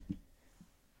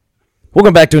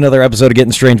Welcome back to another episode of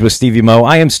Getting Strange with Stevie Mo.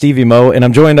 I am Stevie Mo, and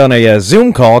I'm joined on a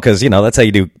Zoom call because, that's how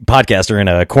you do podcasts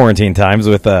during quarantine times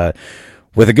with a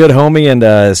good homie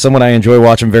and someone I enjoy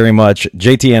watching very much,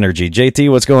 JT Energy. JT,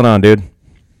 what's going on, dude?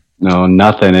 No,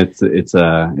 nothing. It's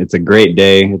a great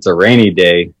day. It's a rainy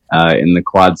day in the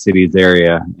Quad Cities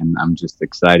area, and I'm just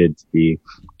excited to be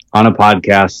on a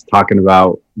podcast talking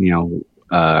about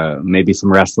maybe some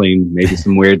wrestling, maybe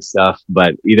some weird stuff.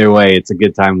 But either way, it's a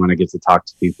good time when I get to talk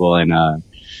to people and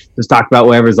just talk about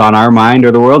whatever's on our mind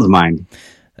or the world's mind.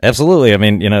 Absolutely. I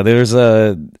mean, there's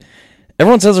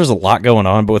everyone says there's a lot going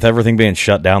on, but with everything being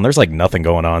shut down, there's like nothing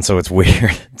going on. So it's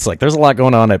weird. It's like there's a lot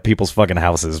going on at people's fucking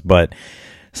houses, but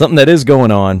something that is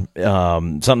going on,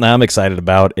 something that I'm excited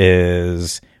about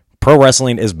is pro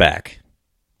wrestling is back.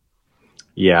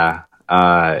 Yeah.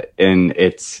 And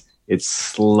it's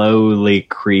slowly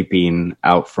creeping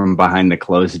out from behind the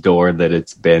closed door that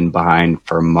it's been behind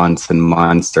for months and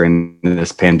months during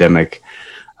this pandemic.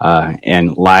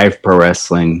 And live pro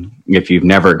wrestling, if you've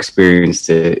never experienced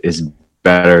it, is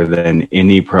better than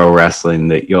any pro wrestling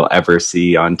that you'll ever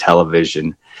see on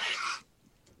television.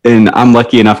 And I'm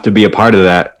lucky enough to be a part of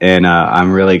that. And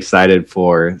I'm really excited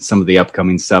for some of the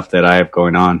upcoming stuff that I have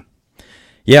going on.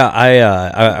 Yeah,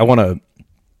 I want to...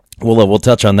 We'll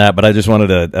touch on that, but I just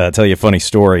wanted to tell you a funny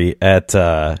story. At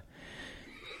the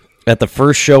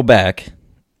first show back,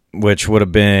 which would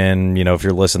have been, if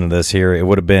you're listening to this here, it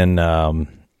would have been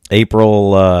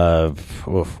April,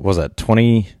 what was that,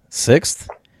 26th?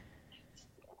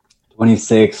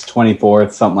 26th,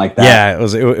 24th, something like that. Yeah,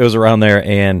 it was around there,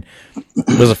 and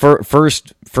it was the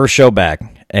first show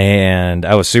back, and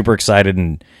I was super excited,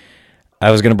 and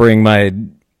I was going to bring my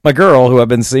girl, who I've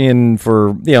been seeing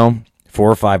for, 4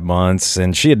 or 5 months,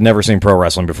 and she had never seen pro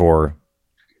wrestling before.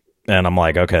 And I'm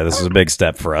like, okay, this is a big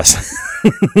step for us.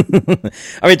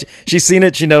 I mean, she's seen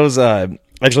it. She knows,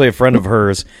 actually a friend of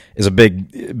hers is a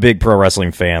big pro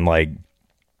wrestling fan. Like,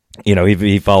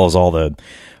 he follows all the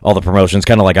promotions,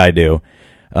 kind of like I do.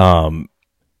 And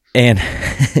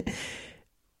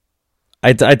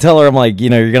I tell her, I'm like, you're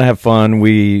going to have fun.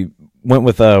 We went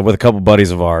with a couple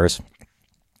buddies of ours,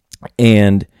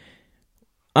 and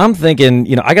I'm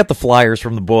thinking, I got the flyers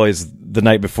from the boys the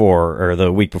night before or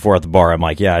the week before at the bar. I'm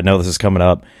like, yeah, I know this is coming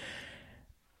up.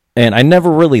 And I never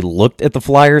really looked at the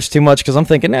flyers too much because I'm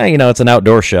thinking, it's an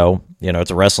outdoor show.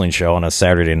 It's a wrestling show on a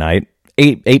Saturday night,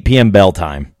 8 p.m. bell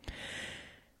time.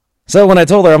 So when I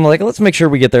told her, I'm like, let's make sure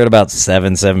we get there at about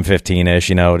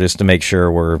 7:15-ish, just to make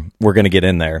sure we're going to get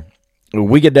in there.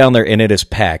 We get down there and it is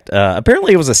packed.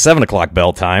 Apparently it was a 7 o'clock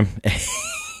bell time.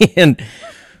 And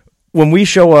when we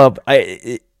show up,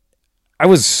 I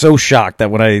was so shocked that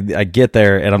when I get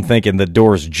there and I'm thinking the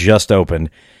doors just opened.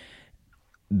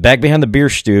 Back behind the beer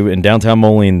stew in downtown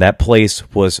Moline, that place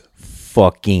was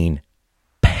fucking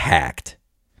packed.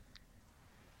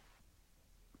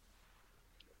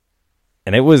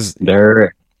 And it was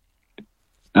there.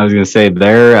 I was going to say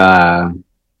there.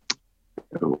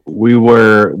 We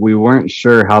weren't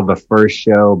sure how the first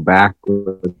show back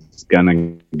was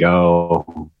going to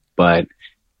go, but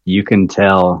you can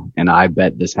tell, and I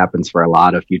bet this happens for a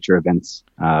lot of future events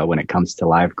when it comes to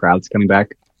live crowds coming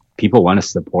back. People want to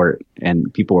support,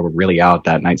 and people were really out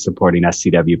that night supporting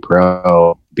SCW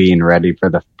Pro, being ready for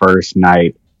the first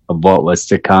night of what was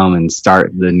to come and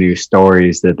start the new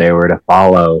stories that they were to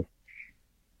follow.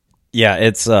 Yeah,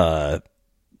 it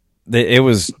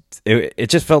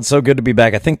just felt so good to be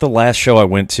back. I think the last show I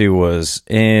went to was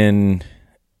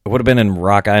it would have been in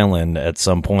Rock Island at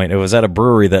some point. It was at a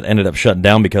brewery that ended up shutting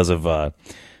down because of the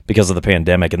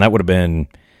pandemic, and that would have been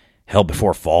held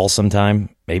before fall sometime,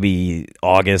 maybe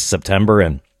August, September.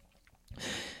 And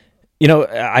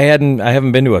I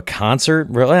haven't been to a concert.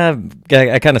 Really,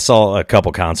 I kind of saw a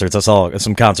couple concerts. I saw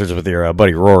some concerts with your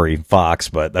buddy Rory Fox,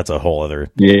 but that's a whole other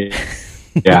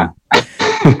yeah.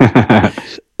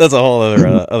 That's a whole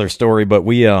other story. But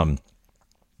we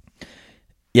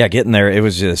getting there, it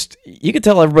was just, you could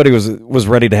tell everybody was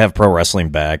ready to have pro wrestling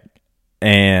back.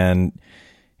 And,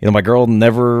 my girl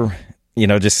never,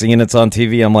 just seeing it's on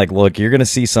TV, I'm like, look, you're going to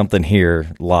see something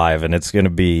here live, and it's going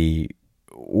to be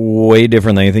way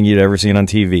different than anything you'd ever seen on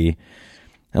TV.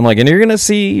 I'm like, and you're going to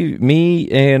see me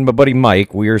and my buddy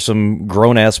Mike. We are some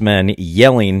grown-ass men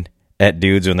yelling at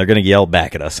dudes, and they're going to yell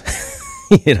back at us.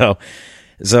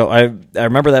 So I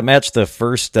remember that match, the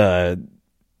first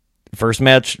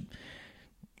match,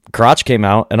 Crotch came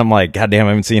out, and I'm like, God damn, I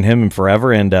haven't seen him in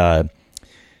forever. And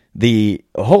the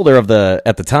holder of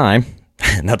at the time,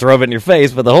 not to rub it in your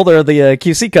face, but the holder of the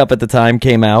QC Cup at the time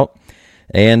came out,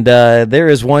 and there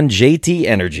is one JT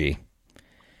Energy.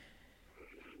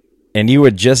 And you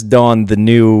had just donned the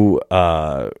new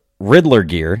Riddler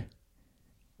gear,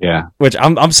 Yeah. Which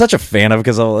I'm such a fan of,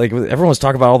 because like everyone was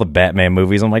talking about all the Batman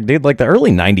movies. I'm like, dude, like the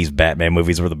early '90s Batman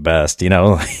movies were the best, you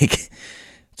know. Like,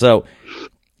 so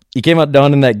you came out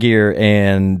done in that gear,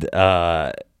 and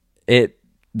that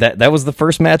was the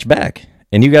first match back,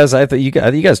 and you guys, I thought you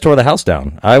guys tore the house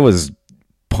down. I was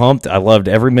pumped. I loved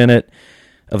every minute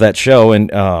of that show,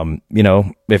 and you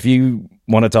know, if you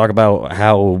want to talk about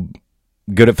how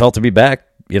good it felt to be back,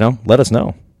 you know, let us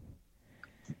know.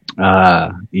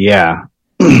 Yeah.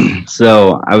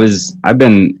 So I've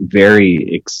been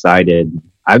very excited.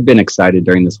 I've been excited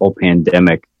during this whole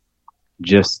pandemic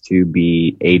just to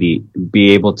be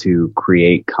able to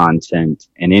create content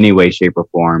in any way, shape, or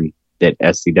form that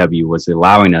SCW was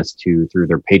allowing us to through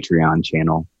their Patreon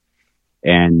channel,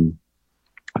 and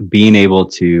being able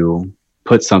to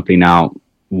put something out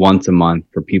once a month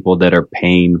for people that are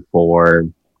paying for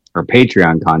our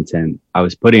Patreon content. I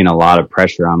was putting a lot of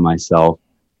pressure on myself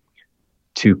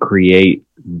to create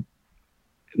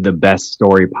the best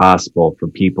story possible for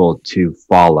people to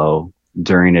follow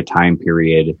during a time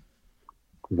period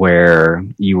where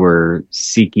you were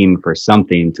seeking for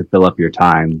something to fill up your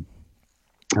time.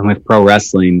 And with pro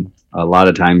wrestling, a lot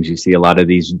of times you see a lot of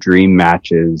these dream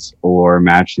matches, or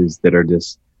matches that are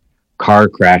just car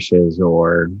crashes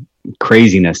or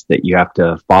craziness that you have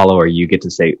to follow, or you get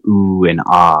to say ooh and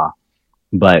ah.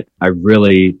 But I've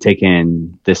really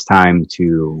taken this time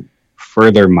to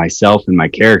further myself and my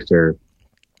character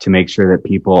to make sure that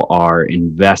people are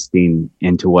investing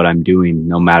into what I'm doing,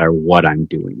 no matter what I'm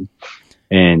doing.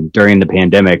 And during the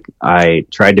pandemic, I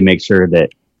tried to make sure that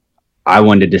I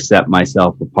wanted to set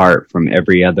myself apart from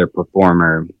every other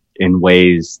performer in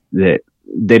ways that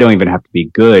they don't even have to be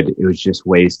good. It was just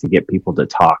ways to get people to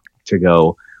talk, to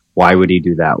go, why would he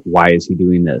do that? Why is he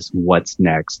doing this? What's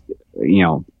next? You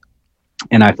know,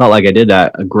 and I felt like I did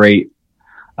that a great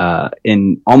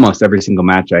in almost every single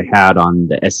match I had on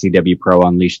the SCW Pro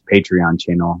Unleashed Patreon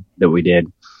channel that we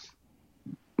did.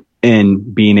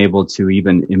 And being able to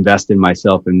even invest in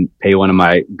myself and pay one of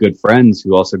my good friends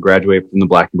who also graduated from the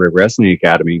Black and Brave Wrestling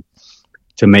Academy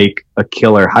to make a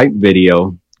killer hype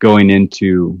video going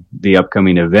into the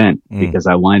upcoming event, because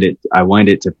I wanted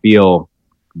it to feel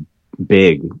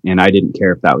big, and I didn't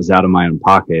care if that was out of my own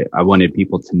pocket. I wanted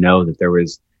people to know that there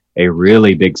was a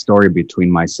really big story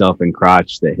between myself and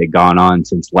Crotch that had gone on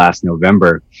since last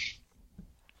November.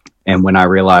 And when I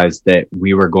realized that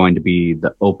we were going to be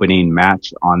the opening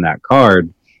match on that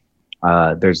card,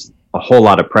 there's a whole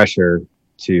lot of pressure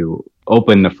to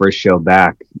open the first show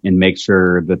back and make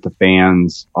sure that the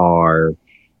fans are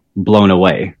blown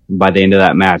away. By the end of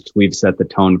that match, we've set the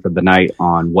tone for the night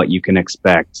on what you can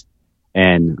expect.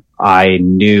 And I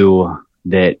knew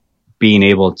that being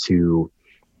able to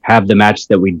have the match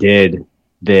that we did,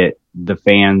 that the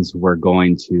fans were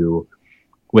going to,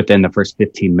 within the first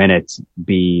 15 minutes,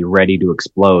 be ready to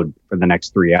explode for the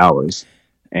next 3 hours.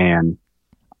 And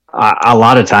a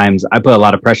lot of times I put a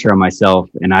lot of pressure on myself,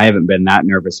 and I haven't been that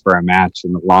nervous for a match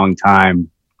in a long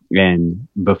time. And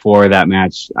before that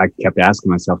match, I kept asking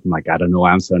myself, I'm like, I don't know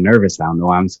why I'm so nervous. I don't know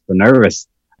why I'm so nervous.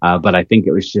 But I think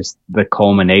it was just the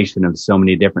culmination of so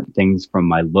many different things, from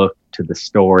my look to the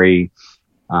story,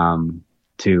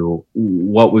 to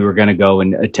what we were going to go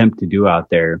and attempt to do out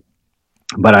there.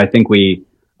 But I think we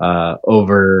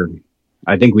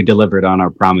delivered on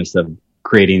our promise of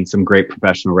creating some great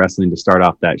professional wrestling to start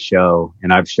off that show.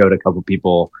 And I've showed a couple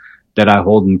people that I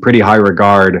hold in pretty high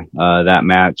regard that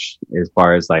match, as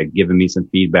far as like giving me some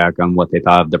feedback on what they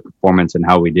thought of the performance and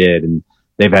how we did. And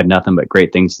they've had nothing but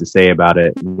great things to say about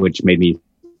it, which made me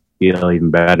feel even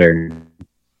better.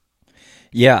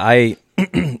 Yeah,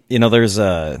 there's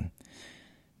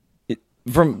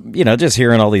from, just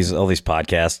hearing all these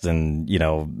podcasts and,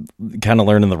 kind of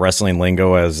learning the wrestling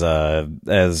lingo as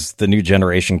the new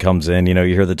generation comes in. You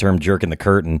hear the term jerking the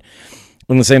curtain.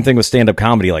 And the same thing with stand-up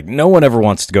comedy. Like, no one ever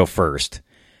wants to go first,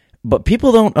 but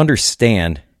people don't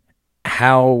understand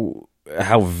how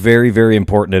very, very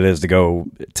important it is to go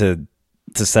to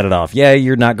set it off. Yeah,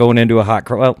 you're not going into a hot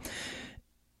crowd. Well,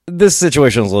 this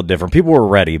situation is a little different. People were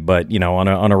ready, but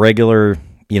on a regular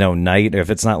night, if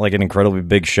it's not like an incredibly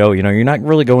big show, you're not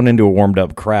really going into a warmed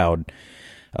up crowd.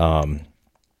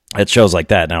 At shows like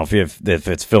that. Now, if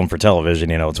it's filmed for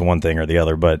television, it's one thing or the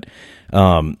other. But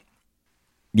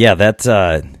yeah,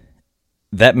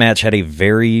 that match had a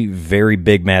very, very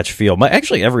big match feel.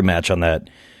 Actually, every match on that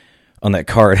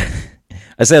card.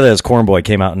 I say that as Corn Boy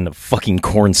came out in a fucking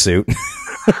corn suit,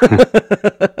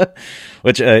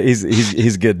 which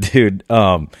he's good, dude.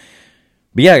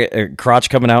 But yeah, Crotch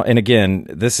coming out, and again,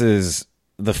 this is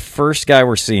the first guy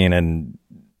we're seeing, and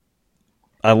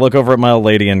I look over at my old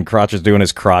lady, and Crotch is doing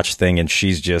his crotch thing, and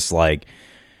she's just like,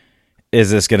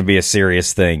 is this going to be a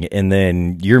serious thing? And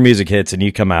then your music hits and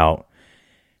you come out,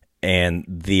 and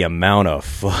the amount of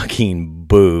fucking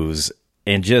booze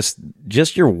and just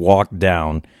your walk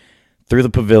down through the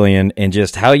pavilion and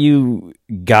just how you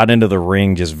got into the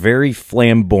ring, just very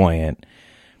flamboyant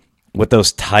with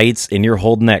those tights, and you're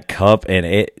holding that cup,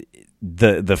 and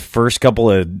the first couple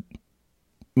of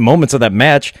moments of that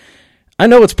match, I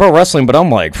know it's pro wrestling, but I'm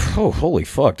like, oh, holy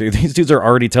fuck, dude, these dudes are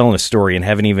already telling a story and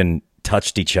haven't even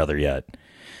touched each other yet.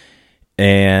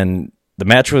 And the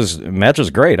match was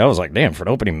great. I was like, damn, for an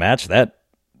opening match, that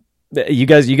you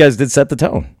guys did set the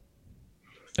tone.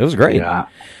 It was great. Yeah.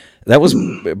 That was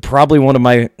probably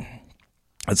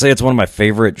I'd say it's one of my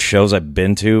favorite shows I've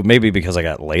been to, maybe because I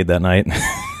got laid that night.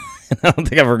 I don't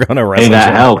think I've ever gone to a wrestling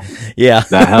that show. helped. Yeah.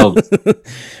 That helped.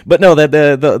 But no, that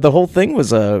the whole thing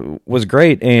was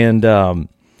great. And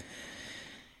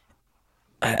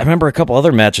I remember a couple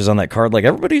other matches on that card. Like,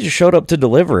 everybody just showed up to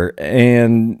deliver,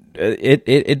 and it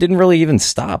didn't really even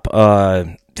stop.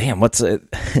 Damn, what's it?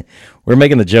 We're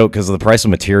making the joke because of the price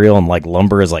of material, and like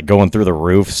lumber is like going through the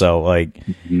roof. So like,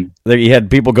 there you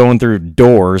had people going through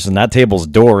doors, and that table's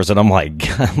doors, and I'm like,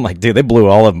 dude, they blew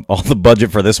all the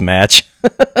budget for this match.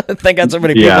 Thank God so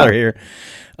many people are here.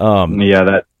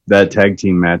 That tag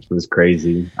team match was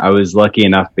crazy. I was lucky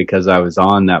enough because I was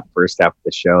on that first half of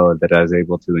the show that I was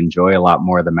able to enjoy a lot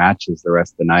more of the matches the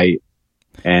rest of the night.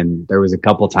 And there was a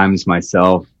couple times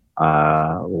myself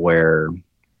where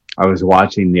I was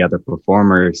watching the other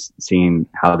performers, seeing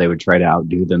how they would try to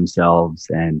outdo themselves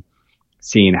and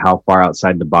seeing how far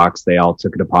outside the box they all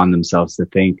took it upon themselves to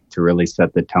think to really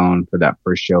set the tone for that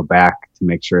first show back, to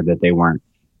make sure that they weren't,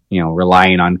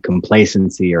 relying on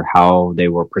complacency or how they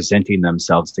were presenting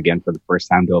themselves again for the first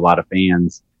time to a lot of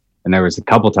fans. And there was a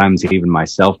couple times, even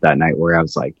myself that night, where I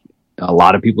was like, a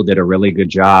lot of people did a really good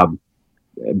job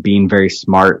being very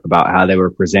smart about how they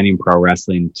were presenting pro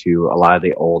wrestling to a lot of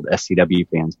the old SCW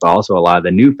fans, but also a lot of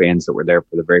the new fans that were there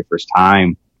for the very first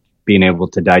time, being able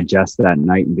to digest that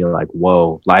night and be like,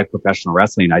 whoa, live professional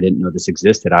wrestling. I didn't know this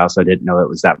existed. I also didn't know it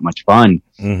was that much fun.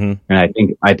 Mm-hmm.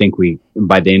 And I think we,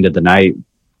 by the end of the night,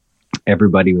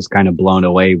 everybody was kind of blown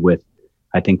away with,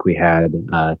 I think we had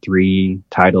 3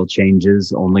 title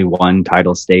changes. Only 1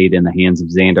 title stayed in the hands of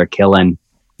Xander Killen.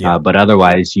 Yeah. But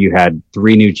otherwise, you had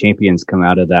 3 new champions come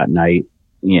out of that night.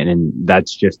 And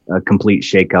that's just a complete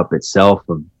shakeup itself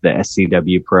of the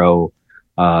SCW Pro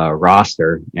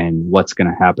roster and what's going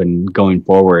to happen going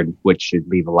forward, which should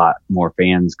leave a lot more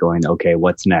fans going, okay,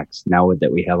 what's next? Now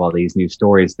that we have all these new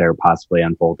stories that are possibly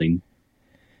unfolding.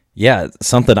 Yeah,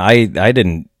 something I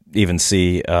didn't even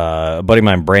see. A buddy of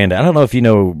mine, Brandon, I don't know if you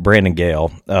know Brandon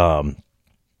Gale.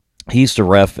 He used to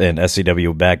ref in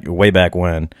SCW way back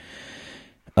when.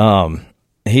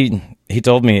 He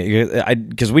told me,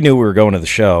 because we knew we were going to the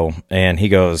show, and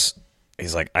he's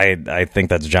like, I think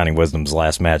that's Johnny Wisdom's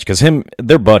last match, because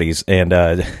they're buddies. And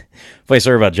funny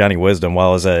story about Johnny Wisdom,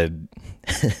 while I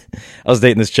was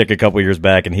dating this chick a couple years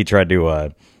back, and he tried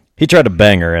to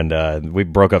bang her, and we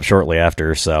broke up shortly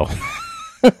after. So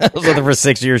I was with her for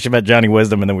 6 years. She met Johnny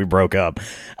Wisdom, and then we broke up.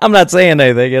 I'm not saying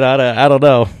anything, I don't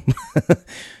know.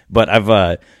 But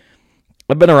I've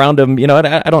been around him.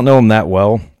 I don't know him that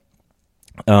well.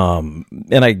 And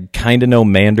I kind of know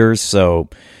Manders, so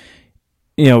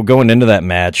going into that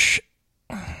match,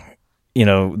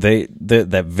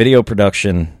 that video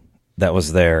production that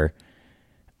was there,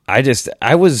 I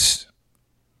was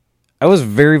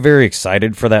very, very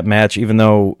excited for that match, even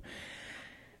though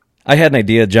I had an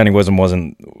idea Johnny Wisdom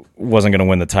wasn't going to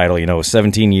win the title.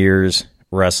 17 years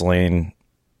wrestling,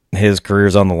 his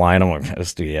career's on the line. I'm like,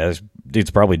 this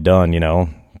dude's probably done.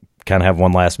 Kind of have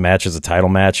one last match as a title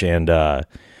match, and the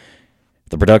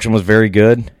production was very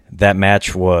good. That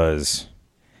match was,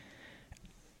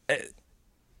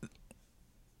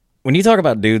 when you talk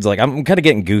about dudes, like, I'm kind of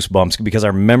getting goosebumps because I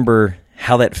remember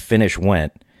how that finish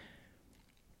went,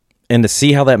 and to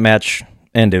see how that match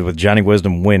ended with Johnny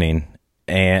Wisdom winning,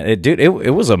 and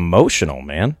it was emotional,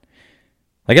 man.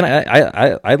 Like, and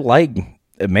I like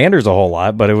Manders a whole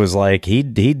lot, but it was like he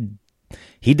did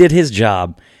his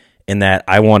job in that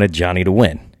I wanted Johnny to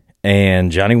win,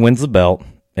 and Johnny wins the belt,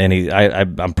 and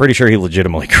I'm pretty sure he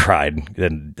legitimately cried,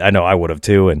 and I know I would have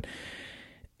too. And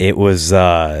it was,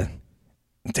 dude,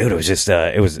 it was just,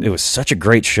 it was such a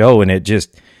great show, and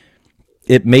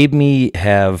it made me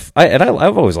have,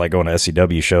 I've always liked going to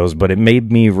SCW shows, but it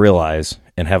made me realize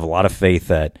and have a lot of faith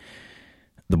that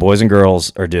the boys and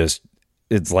girls are just,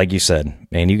 it's like you said,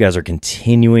 man, you guys are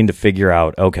continuing to figure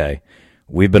out, okay,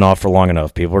 we've been off for long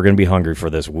enough. People are going to be hungry for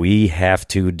this. We have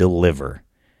to deliver.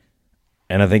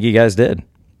 And I think you guys did.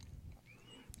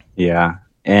 Yeah.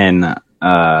 And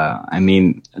I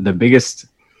mean, the biggest.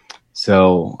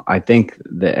 So I think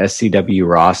the SCW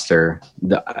roster,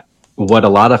 what a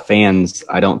lot of fans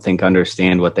I don't think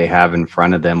understand what they have in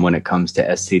front of them when it comes to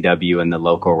SCW and the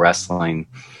local wrestling.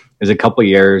 Is a couple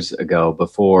years ago,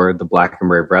 before the Black and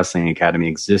Brave Wrestling Academy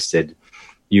existed,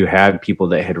 you had people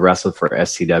that had wrestled for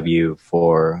SCW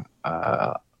for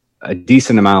a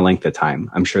decent amount of length of time.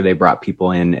 I'm sure they brought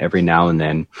people in every now and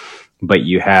then, but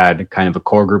you had kind of a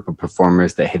core group of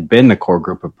performers that had been the core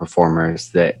group of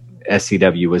performers that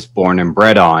SCW was born and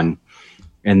bred on.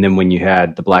 And then when you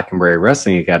had the Black and Brave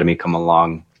Wrestling Academy come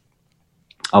along,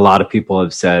 a lot of people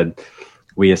have said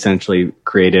we essentially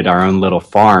created our own little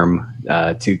farm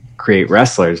to create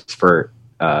wrestlers for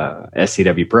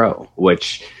SCW Pro,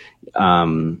 which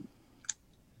the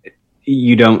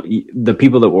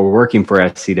people that were working for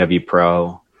SCW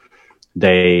Pro,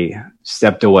 they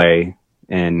stepped away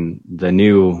and the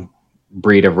new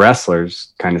breed of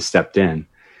wrestlers kind of stepped in.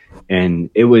 And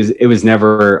it was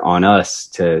never on us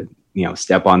to,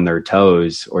 step on their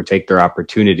toes or take their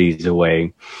opportunities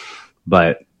away.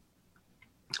 But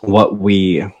what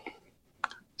we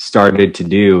started to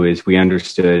do is we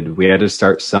understood we had to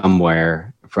start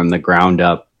somewhere from the ground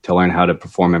up to learn how to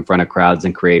perform in front of crowds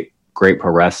and create great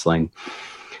pro wrestling.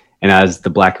 And as the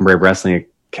Black and Brave Wrestling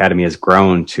Academy has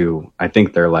grown to, I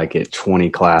think they're like at 20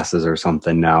 classes or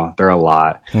something now. They're a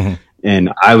lot. Mm-hmm.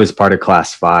 And I was part of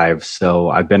class 5.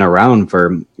 So I've been around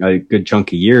for a good chunk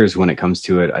of years when it comes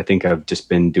to it. I think I've just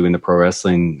been doing the pro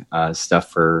wrestling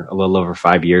stuff for a little over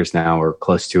 5 years now, or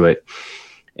close to it.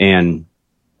 And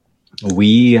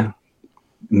me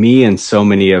and so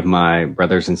many of my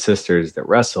brothers and sisters that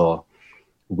wrestle,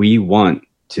 we want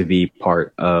to be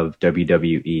part of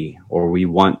WWE, or we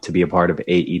want to be a part of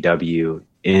AEW,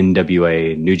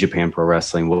 NWA, New Japan Pro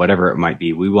Wrestling, whatever it might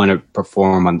be. We want to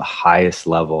perform on the highest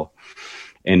level.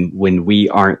 And when we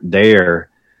aren't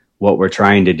there, what we're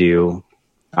trying to do,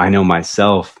 I know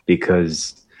myself,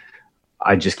 because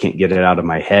I just can't get it out of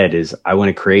my head, is I want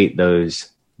to create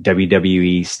those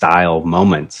WWE style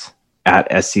moments at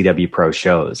SCW Pro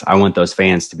shows. I want those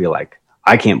fans to be like,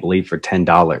 I can't believe for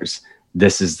 $10,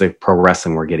 this is the pro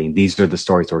wrestling we're getting. These are the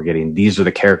stories we're getting. These are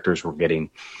the characters we're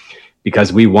getting.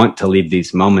 Because we want to leave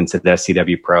these moments at the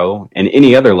SCW Pro and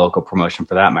any other local promotion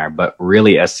for that matter, but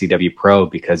really SCW Pro,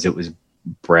 because it was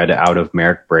bred out of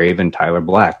Merrick Brave and Tyler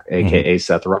Black, aka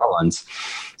Seth Rollins.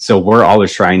 So we're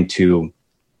always trying to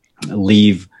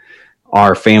leave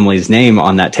our family's name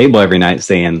on that table every night,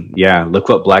 saying, yeah, look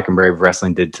what Black and Brave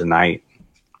Wrestling did tonight.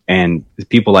 And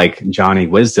people like Johnny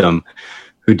Wisdom,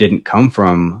 who didn't come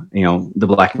from, the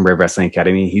Black and Brave Wrestling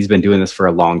Academy, he's been doing this for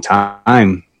a long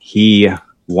time. He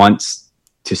wants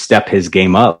to step his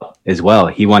game up as well.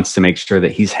 He wants to make sure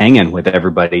that he's hanging with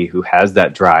everybody who has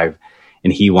that drive,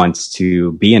 and he wants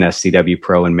to be an SCW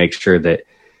Pro and make sure that,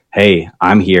 hey,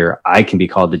 I'm here. I can be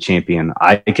called the champion.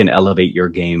 I can elevate your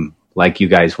game like you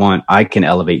guys want. I can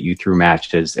elevate you through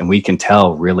matches, and we can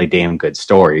tell really damn good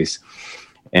stories.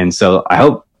 And so I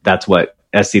hope that's what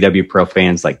SCW Pro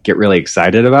fans get really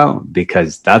excited about,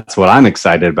 because that's what I'm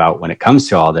excited about when it comes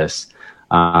to all this.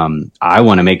 I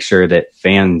want to make sure that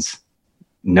fans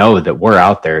know that we're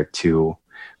out there to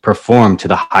perform to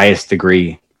the highest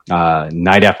degree,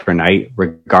 night after night,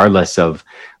 regardless of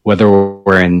whether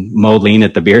we're in Moline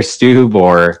at the Beer Stube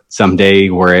or someday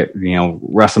we're at,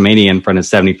 WrestleMania in front of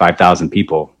 75,000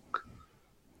 people.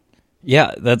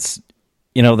 Yeah, that's,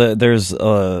 there's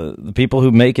the people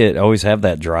who make it always have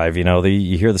that drive.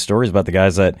 You hear the stories about the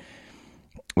guys that,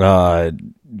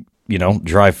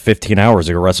 drive 15 hours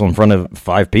to go wrestle in front of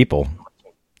 5 people.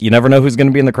 You never know who's going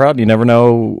to be in the crowd. You never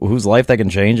know whose life that can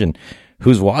change and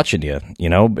who's watching you,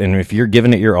 and if you're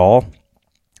giving it your all,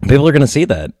 people are going to see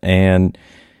that. And,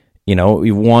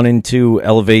 you wanting to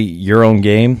elevate your own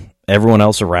game, everyone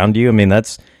else around you. I mean,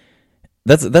 that's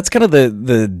kind of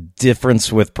the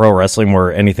difference with pro wrestling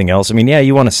or anything else. I mean, yeah,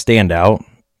 you want to stand out.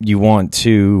 You want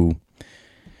to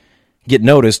get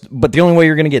noticed, but the only way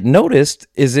you're going to get noticed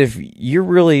is if you're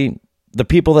really, the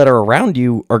people that are around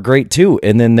you are great too.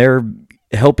 And then they're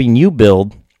helping you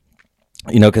build,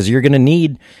 because you're going to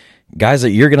need guys that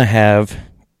you're going to have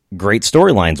great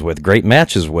storylines with, great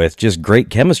matches with, just great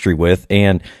chemistry with.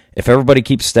 And if everybody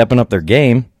keeps stepping up their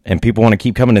game and people want to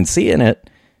keep coming and seeing it,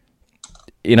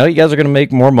 you guys are going to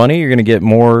make more money. You're going to get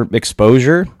more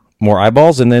exposure, more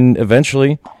eyeballs, and then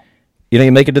eventually,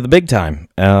 you make it to the big time.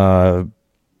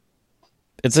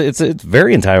 It's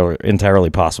very entirely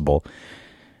possible.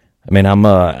 I mean,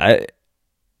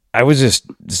 I was just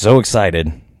so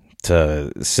excited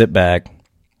to sit back,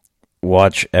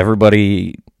 watch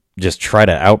everybody just try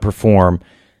to outperform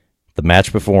the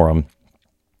match before them,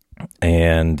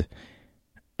 and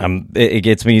it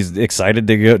gets me excited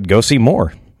to go see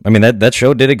more. I mean, that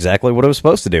show did exactly what it was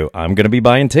supposed to do. I'm going to be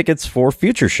buying tickets for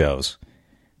future shows.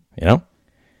 You know?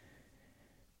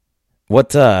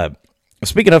 What,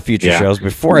 speaking of future shows,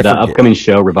 before I forget, the upcoming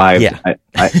show Revived,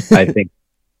 I think,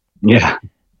 yeah.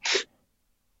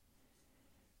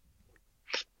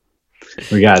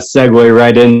 We got to segue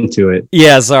right into it.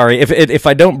 Yeah, sorry. If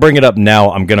I don't bring it up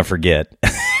now, I'm going to forget.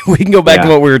 We can go back to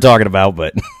what we were talking about,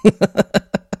 but...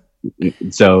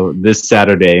 So this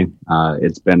Saturday,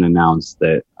 it's been announced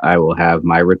that I will have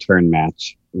my return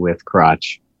match with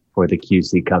Crotch for the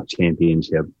QC Cup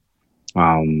Championship.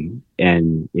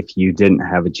 And if you didn't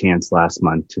have a chance last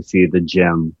month to see the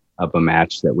gem of a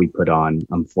match that we put on,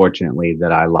 unfortunately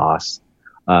that I lost.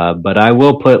 But I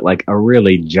will put like a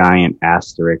really giant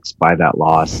asterisk by that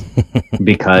loss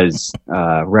because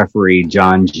referee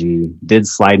John G did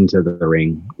slide into the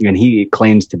ring, and he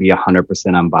claims to be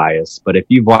 100% unbiased. But if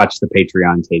you've watched the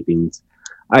Patreon tapings,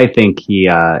 I think he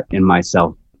and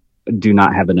myself do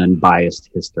not have an unbiased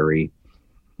history.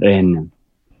 And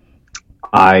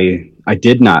I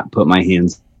did not put my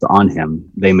hands on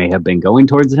him. They may have been going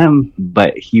towards him,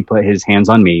 but he put his hands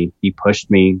on me. He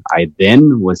pushed me. I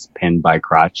then was pinned by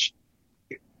Crotch.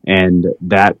 And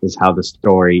that is how the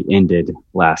story ended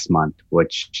last month,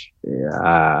 which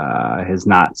has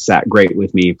not sat great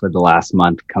with me for the last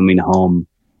month, coming home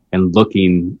and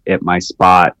looking at my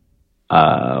spot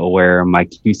where my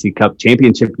QC Cup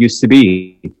Championship used to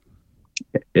be.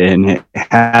 And it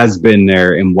has been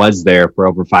there and was there for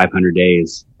over 500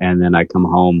 days. And then I come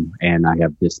home and I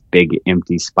have this big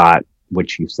empty spot,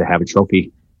 which used to have a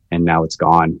trophy, and now it's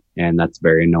gone. And that's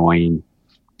very annoying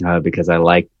because I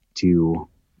like to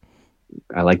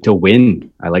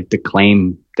win. I like to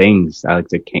claim things. I like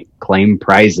to claim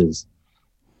prizes.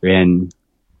 And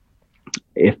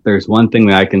if there's one thing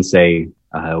that I can say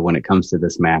when it comes to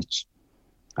this match,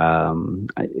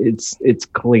 it's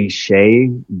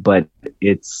cliche, but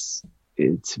it's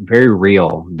very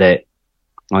real that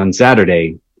on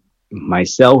Saturday,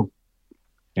 myself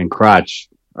and Crotch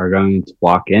are going to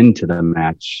walk into the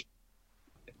match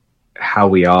how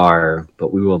we are,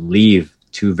 but we will leave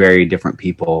two very different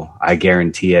people. I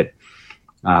guarantee it.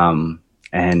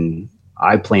 And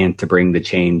I plan to bring the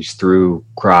change through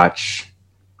Crotch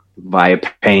via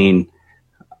pain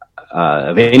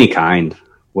of any kind,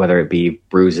 whether it be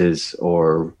bruises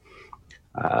or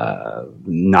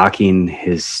knocking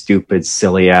his stupid,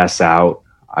 silly ass out.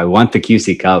 I want the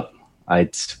QC Cup.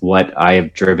 It's what I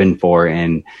have driven for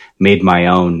and made my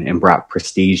own and brought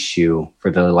prestige to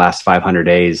for the last 500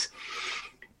 days.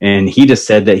 And he just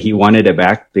said that he wanted it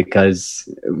back because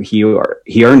he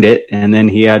earned it, and then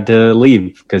he had to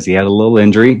leave because he had a little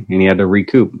injury and he had to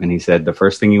recoup. And he said the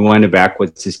first thing he wanted back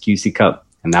was his QC Cup.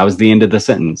 And that was the end of the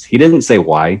sentence. He didn't say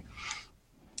why.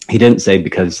 He didn't say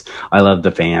because I love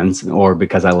the fans or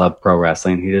because I love pro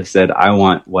wrestling. He just said, I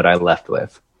want what I left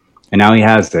with. And now he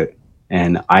has it.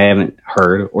 And I haven't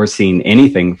heard or seen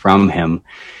anything from him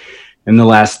in the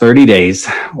last 30 days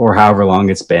or however long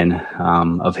it's been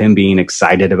of him being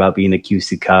excited about being the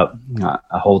QC Cup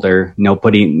a holder. No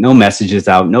messages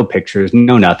out, no pictures,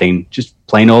 no nothing. Just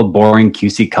plain old boring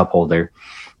QC Cup holder.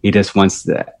 He just wants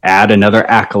to add another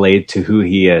accolade to who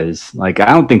he is. Like,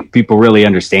 I don't think people really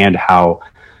understand how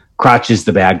Crotch is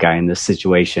the bad guy in this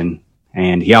situation,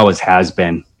 and he always has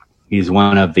been. He's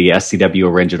one of the SCW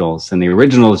originals, and the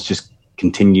originals just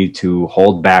continue to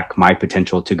hold back my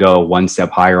potential to go one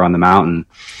step higher on the mountain.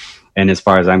 And as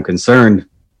far as I'm concerned,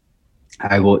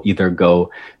 I will either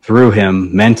go through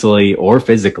him mentally or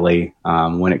physically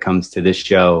when it comes to this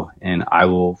show, and I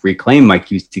will reclaim my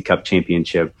QC Cup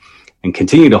Championship and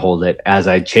continue to hold it as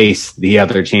I chase the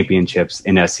other championships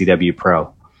in SCW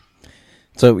Pro.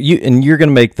 So you're going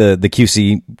to make the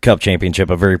QC Cup Championship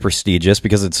a very prestigious,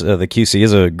 because it's the QC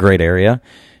is a great area,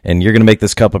 and you're going to make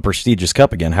this cup a prestigious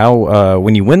cup again. How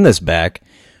when you win this back,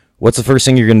 what's the first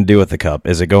thing you're going to do with the cup?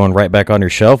 Is it going right back on your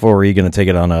shelf, or are you going to take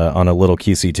it on a little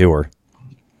QC tour?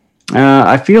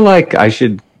 I feel like I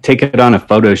should take it on a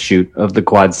photo shoot of the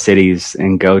Quad Cities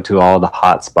and go to all the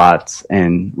hot spots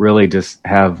and really just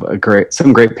have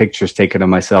some great pictures taken of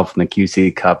myself in the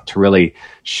QC Cup to really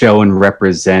show and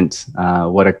represent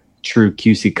what a true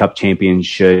QC Cup champion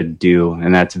should do.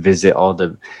 And that's visit all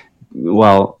the,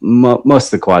 most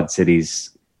of the Quad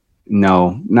Cities.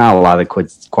 No, not a lot of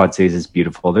the Quad Cities is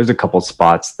beautiful. There's a couple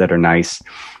spots that are nice.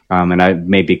 And I'd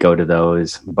maybe go to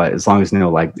those, but as long as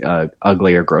no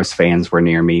ugly or gross fans were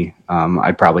near me,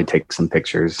 I'd probably take some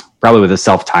pictures, probably with a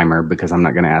self timer, because I'm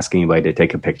not going to ask anybody to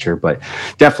take a picture, but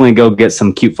definitely go get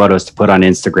some cute photos to put on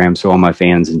Instagram so all my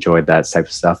fans enjoy that type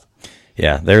of stuff.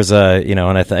 Yeah, there's and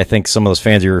I think some of those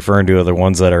fans you're referring to are the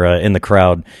ones that are in the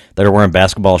crowd that are wearing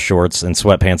basketball shorts and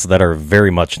sweatpants that are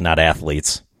very much not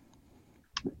athletes.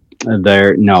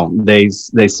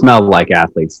 They smell like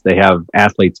athletes. They have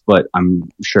athletes, but I'm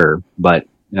sure. But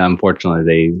unfortunately,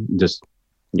 they just,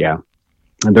 yeah.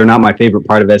 They're not my favorite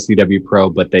part of SCW Pro,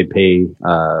 but they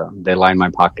line my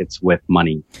pockets with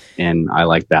money, and I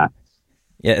like that.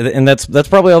 Yeah, and that's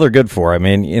probably all they're good for. I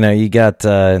mean, you got,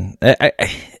 and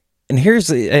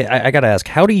I got to ask,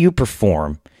 how do you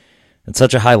perform at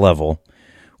such a high level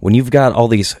when you've got all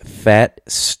these fat,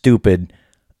 stupid,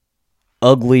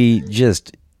 ugly,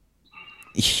 just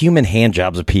human hand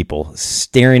jobs of people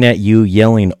staring at you,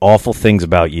 yelling awful things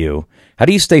about you? How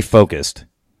do you stay focused?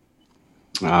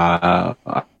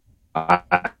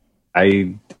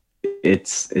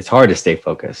 It's hard to stay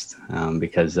focused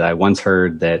because I once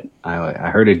heard that I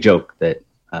heard a joke that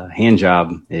hand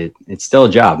job it's still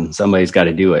a job and somebody's got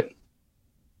to do it.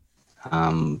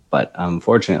 But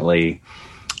unfortunately,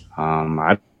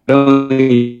 I don't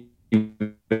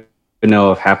even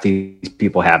know if half these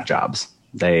people have jobs.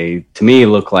 They, to me,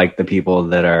 look like the people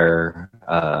that are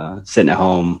sitting at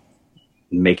home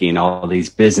making all these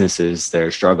businesses that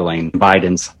are struggling,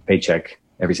 Biden's paycheck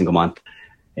every single month.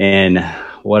 And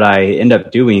what I end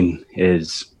up doing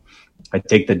is I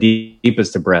take the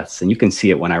deepest of breaths, and you can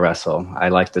see it when I wrestle. I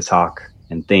like to talk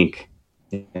and think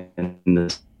in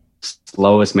the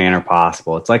slowest manner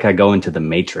possible. It's like I go into the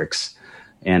Matrix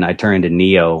and I turn into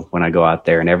Neo when I go out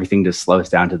there, and everything just slows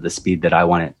down to the speed that I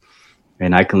want it.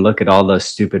 And I can look at all those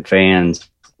stupid fans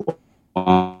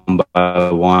one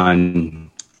by one.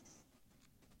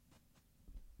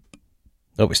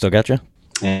 Oh, we still got you?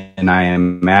 And I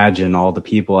imagine all the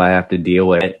people I have to deal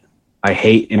with. I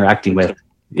hate interacting with.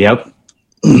 Yep.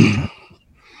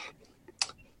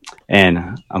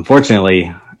 And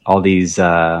unfortunately, all these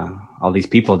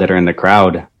people that are in the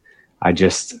crowd, I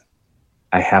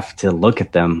have to look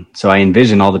at them. So I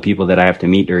envision all the people that I have to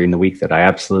meet during the week that I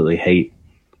absolutely hate.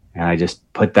 And I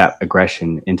just put that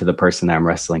aggression into the person that I'm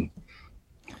wrestling.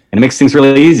 And it makes things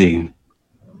really easy.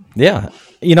 Yeah.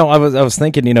 I was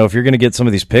thinking, if you're going to get some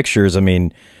of these pictures, I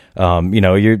mean,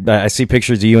 I see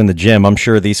pictures of you in the gym. I'm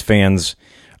sure these fans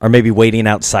are maybe waiting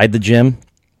outside the gym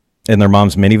in their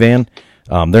mom's minivan.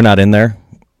 They're not in there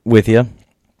with you.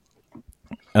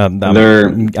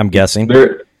 I'm guessing.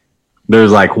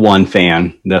 There's like one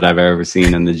fan that I've ever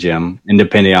seen in the gym, and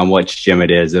depending on which gym it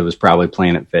is, it was probably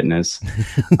Planet Fitness,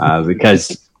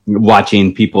 because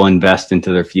watching people invest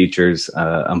into their futures,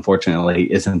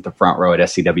 unfortunately, isn't the front row at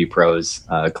SCW Pro's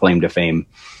claim to fame.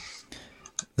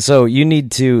 So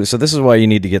this is why you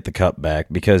need to get the cup back,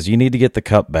 because you need to get the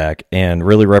cup back and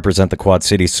really represent the Quad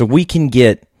Cities so we can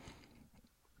get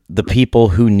the people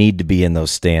who need to be in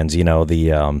those stands,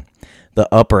 the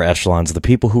upper echelons, the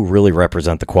people who really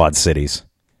represent the Quad Cities.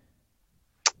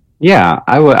 Yeah,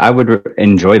 I would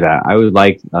enjoy that. I would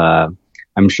like,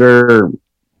 I'm sure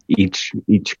each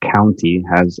county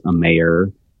has a mayor,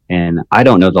 and I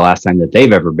don't know the last time that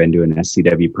they've ever been to an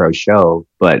SCW Pro show,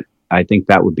 but I think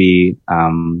that would be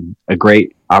a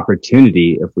great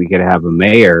opportunity if we could have a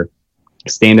mayor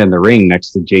stand in the ring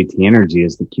next to JT Energy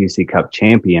as the QC Cup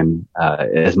champion,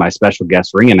 as my special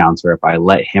guest ring announcer. If I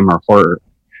let him or her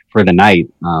for the night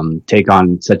take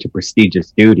on such a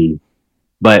prestigious duty.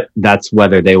 But that's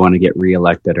whether they want to get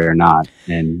reelected or not.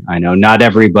 And I know not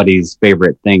everybody's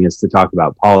favorite thing is to talk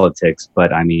about politics,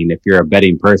 but I mean, if you're a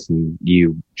betting person,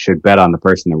 you should bet on the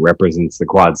person that represents the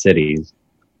Quad Cities.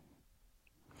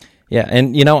 Yeah,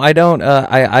 and I don't.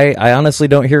 I honestly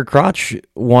don't hear Crotch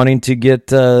wanting to get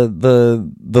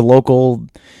the local,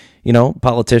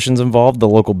 politicians involved, the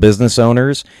local business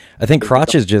owners. I think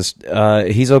Crotch is just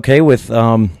he's okay with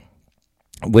the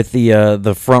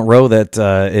front row that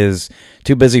is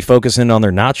too busy focusing on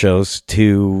their nachos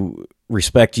to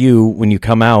respect you when you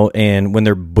come out, and when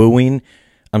they're booing,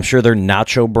 I'm sure their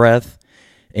nacho breath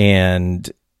and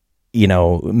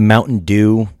Mountain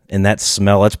Dew and that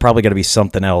smell, that's probably going to be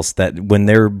something else, that when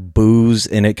they're booze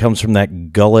and it comes from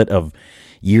that gullet of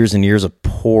years and years of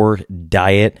poor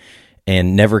diet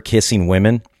and never kissing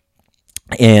women,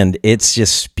 and it's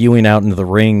just spewing out into the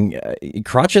ring.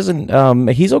 Crotch isn't.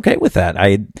 He's okay with that.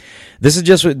 This is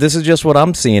just what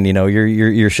I'm seeing.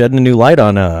 You're shedding a new light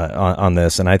on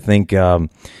this, and I think that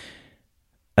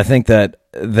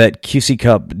QC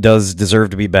Cup does deserve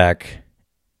to be back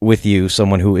with you.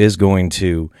 Someone who is going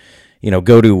to,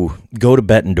 go to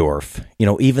Bettendorf.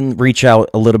 Even reach out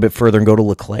a little bit further and go to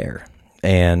LeClaire,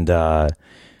 and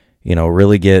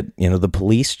really get the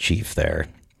police chief there.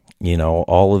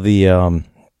 All of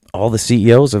all the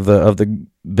CEOs of the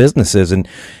businesses, and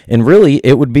really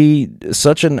it would be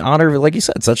such an honor, like you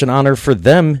said, such an honor for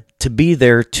them to be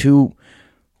there to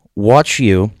watch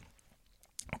you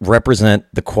represent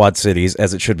the Quad Cities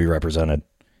as it should be represented.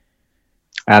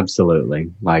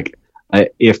 Absolutely. Like,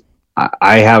 if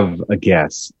I have a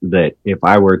guess that if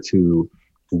I were to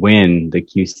win the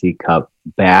QC Cup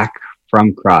back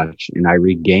from Crotch and I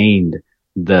regained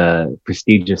the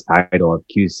prestigious title of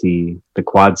QC, the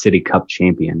Quad City Cup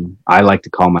champion, I like to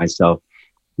call myself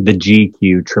the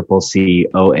GQ Triple C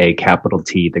OA capital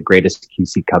T, the greatest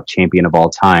QC Cup champion of all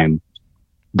time.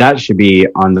 That should be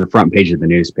on the front page of the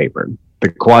newspaper. The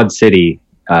Quad City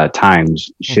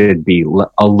Times should be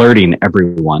alerting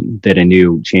everyone that a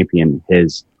new champion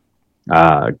has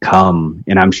come.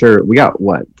 And I'm sure we got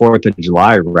 4th of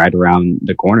July right around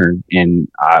the corner, and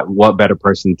what better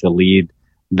person to lead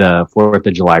the 4th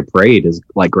of July parade is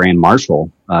like Grand Marshal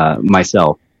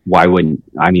myself. Why wouldn't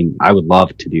I mean I would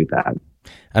love to do that.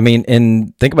 I mean,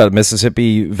 and think about it,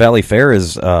 Mississippi Valley Fair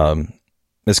is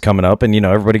coming up, and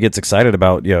everybody gets excited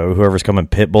about whoever's coming,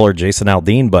 Pitbull or Jason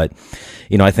Aldean, but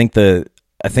I think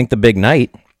the big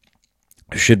night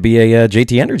should be a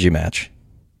JT Energy match.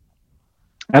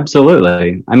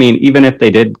 Absolutely. I mean, even if they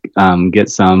did get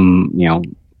some,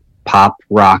 pop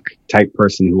rock type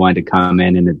person who wanted to come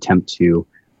in and attempt to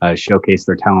showcase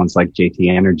their talents like JT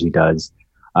Energy does,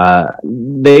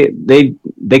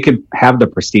 they could have the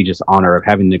prestigious honor of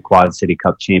having the Quad City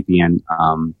Cup champion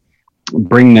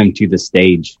bring them to the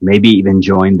stage, maybe even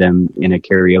join them in a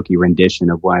karaoke rendition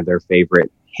of one of their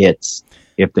favorite hits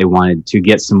if they wanted to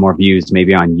get some more views,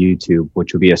 maybe on YouTube,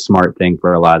 which would be a smart thing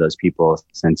for a lot of those people,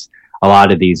 since a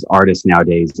lot of these artists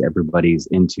nowadays, everybody's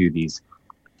into these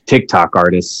TikTok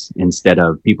artists instead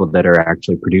of people that are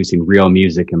actually producing real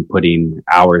music and putting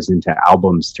hours into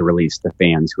albums to release to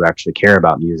fans who actually care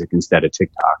about music instead of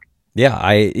TikTok. Yeah,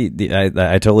 I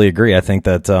totally agree. I think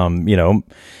that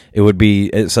it would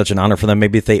be such an honor for them.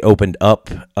 Maybe if they opened up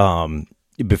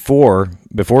before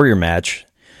your match,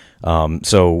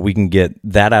 so we can get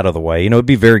that out of the way. It'd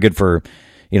be very good for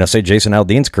say Jason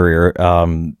Aldean's career. I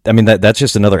mean that's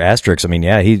just another asterisk. I mean,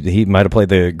 yeah, he might have played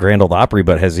the Grand Ole Opry,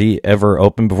 but has he ever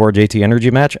opened before a JT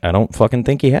Energy match? I don't fucking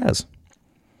think he has.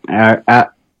 I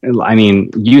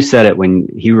mean, you said it when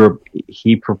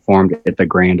he performed at the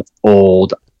Grand Ole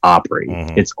Opry.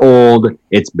 Mm-hmm. It's old.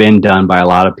 It's been done by a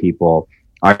lot of people.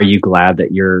 Are you glad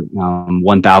that you're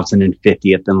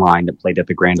 1050th in line that played at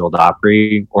the Grand Ole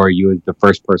Opry, or are you the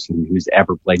first person who's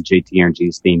ever played JT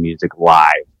Energy's theme music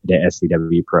live at the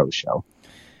SCW Pro Show?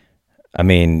 I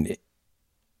mean,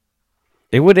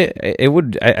 it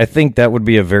would. I think that would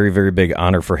be a very, very big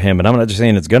honor for him. And I'm not just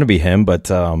saying it's going to be him,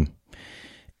 but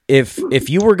if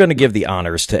you were going to give the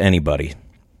honors to anybody,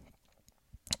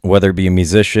 whether it be a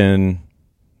musician,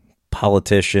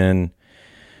 politician,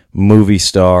 movie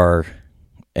star,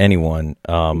 anyone,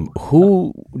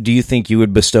 who do you think you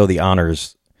would bestow the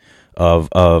honors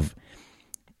of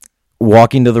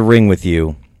walking to the ring with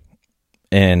you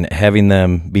and having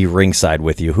them be ringside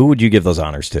with you? Who would you give those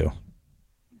honors to?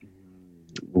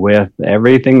 With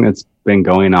everything that's been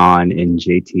going on in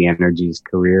JT Energy's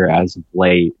career as of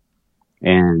late,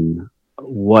 and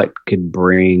what could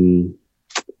bring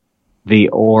the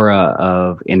aura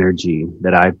of energy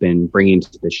that I've been bringing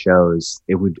to the shows,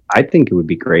 I think it would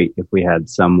be great if we had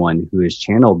someone who has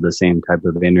channeled the same type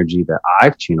of energy that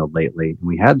I've channeled lately.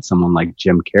 We had someone like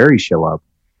Jim Carrey show up,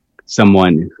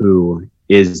 someone who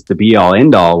is the be all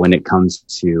end all when it comes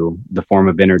to the form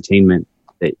of entertainment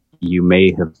that you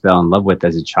may have fell in love with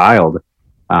as a child.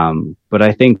 But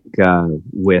I think,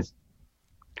 with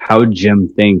how Jim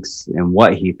thinks and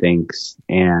what he thinks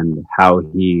and how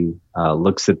he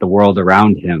looks at the world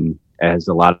around him, as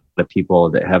a lot of people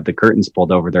that have the curtains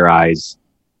pulled over their eyes,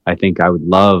 I think I would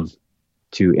love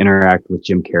to interact with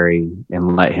Jim Carrey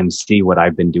and let him see what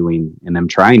I've been doing and I'm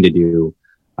trying to do,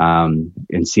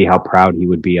 and see how proud he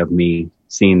would be of me,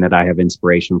 seeing that I have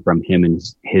inspiration from him and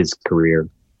his career.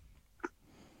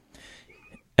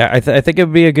 I think it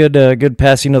would be a good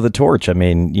passing of the torch. I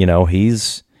mean, he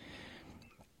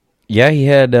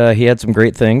had some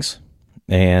great things,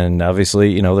 and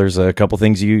obviously, there's a couple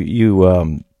things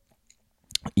you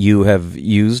have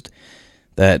used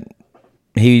that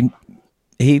he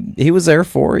was there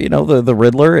for, the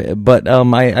Riddler. But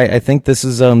I think this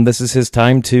is his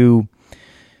time to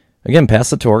again pass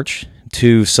the torch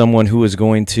to someone who is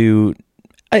going to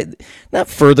not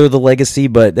further the legacy,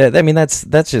 but I mean that's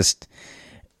just,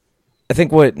 I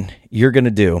think what you're going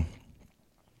to do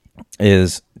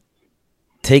is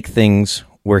take things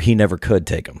where he never could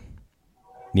take them.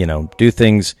 Do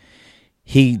things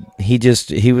he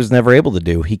was never able to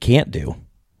do. He can't do.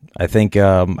 I think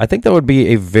that would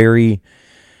be a very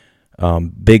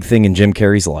big thing in Jim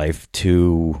Carrey's life,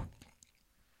 to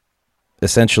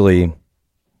essentially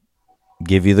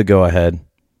give you the go ahead,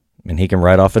 and he can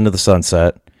ride off into the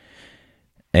sunset.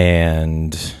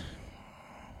 And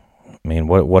I mean,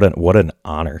 what an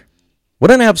honor,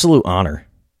 what an absolute honor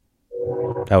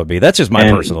that would be. That's just my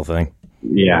personal thing.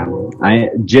 Yeah,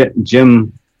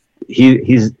 Jim,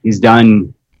 he's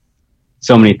done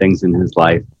so many things in his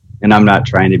life, and I'm not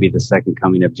trying to be the second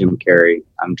coming of Jim Carrey.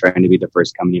 I'm trying to be the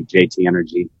first coming of JT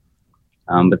Energy.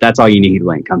 But that's all you need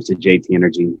when it comes to JT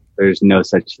Energy. There's no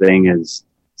such thing as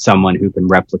someone who can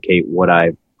replicate what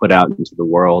I've put out into the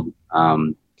world.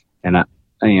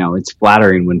 It's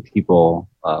flattering when people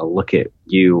look at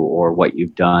you or what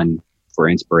you've done for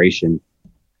inspiration.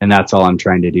 And that's all I'm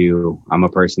trying to do. I'm a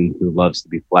person who loves to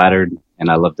be flattered, and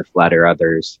I love to flatter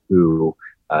others who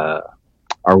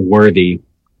are worthy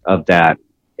of that.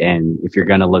 And if you're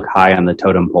going to look high on the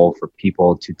totem pole for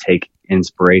people to take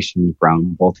inspiration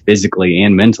from, both physically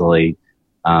and mentally,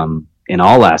 in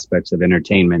all aspects of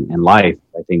entertainment and life,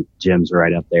 I think Jim's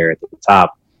right up there at the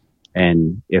top.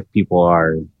 And if people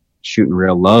are shooting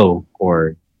real low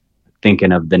or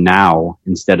thinking of the now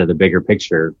instead of the bigger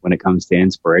picture when it comes to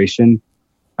inspiration,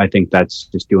 I think that's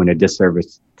just doing a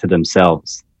disservice to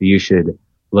themselves. You should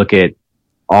look at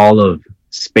all of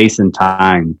space and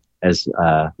time, as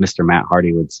Mr. Matt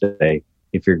Hardy would say,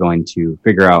 if you're going to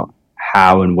figure out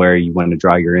how and where you want to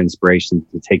draw your inspiration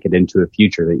to take it into a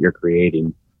future that you're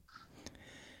creating.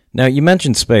 Now, you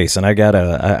mentioned space, and I've got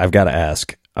to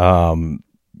ask.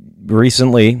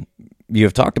 Recently, you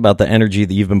have talked about the energy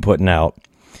that you've been putting out,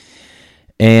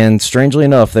 and strangely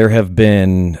enough, there have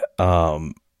been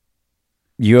UFO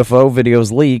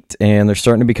videos leaked, and they're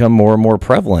starting to become more and more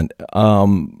prevalent. Now,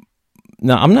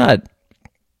 I'm not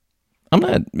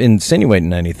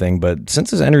insinuating anything, but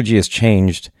since his energy has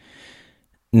changed,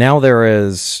 now there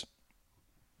is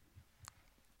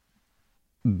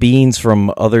beings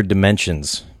from other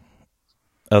dimensions,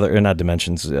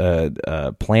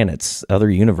 planets, other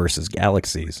universes,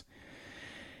 galaxies,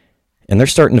 and they're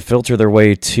starting to filter their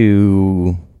way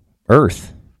to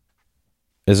Earth.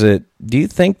 Do you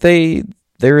think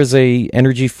there is a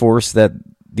energy force that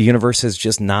the universe has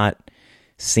just not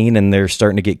seen, and they're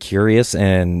starting to get curious?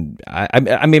 And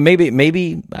I mean,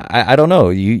 maybe I don't know.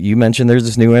 You mentioned there's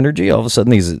this new energy. All of a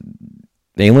sudden, these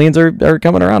aliens are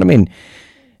coming around. I mean,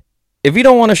 if you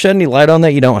don't want to shed any light on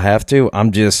that, you don't have to.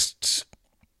 I'm just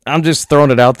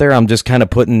throwing it out there. I'm just kind of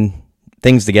putting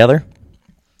things together.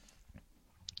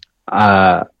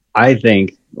 I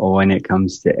think when it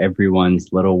comes to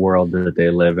everyone's little world that they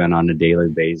live in on a daily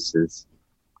basis,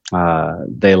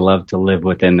 they love to live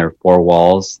within their four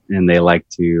walls, and they like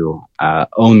to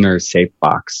own their safe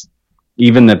box.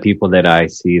 Even the people that I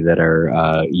see that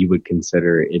are you would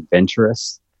consider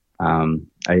adventurous,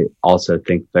 I also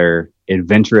think they're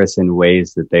adventurous in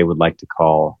ways that they would like to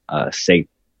call safe.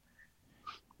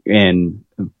 And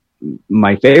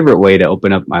my favorite way to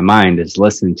open up my mind is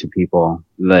listen to people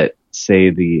that say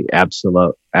the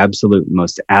absolute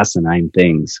most asinine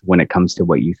things when it comes to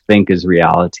what you think is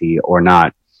reality or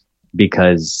not,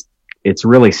 because it's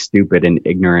really stupid and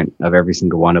ignorant of every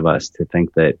single one of us to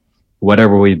think that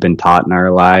whatever we've been taught in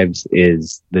our lives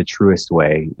is the truest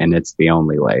way and it's the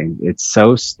only way. It's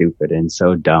so stupid and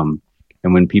so dumb.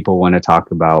 And when people want to talk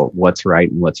about what's right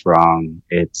and what's wrong,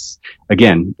 it's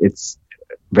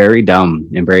very dumb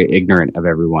and very ignorant of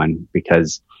everyone,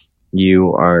 because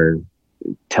you are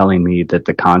telling me that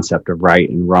the concept of right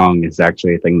and wrong is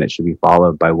actually a thing that should be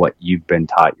followed by what you've been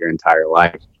taught your entire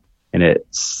life. And at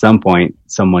some point,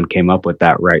 someone came up with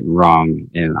that right and wrong,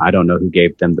 and I don't know who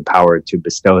gave them the power to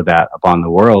bestow that upon the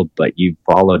world, but you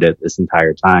followed it this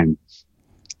entire time.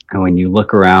 And when you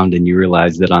look around and you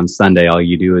realize that on Sunday, all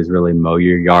you do is really mow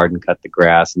your yard and cut the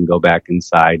grass and go back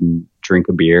inside and drink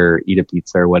a beer, or eat a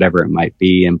pizza, or whatever it might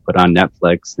be, and put on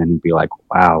Netflix and be like,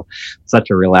 wow, such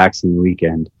a relaxing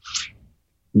weekend.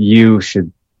 You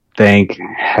should thank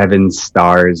heaven's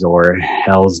stars or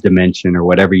hell's dimension or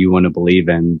whatever you want to believe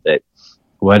in, that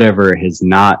whatever has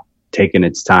not taken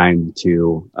its time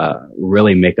to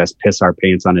really make us piss our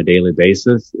pants on a daily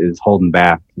basis is holding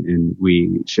back. And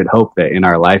we should hope that in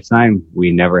our lifetime,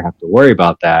 we never have to worry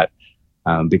about that,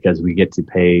 because we get to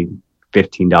pay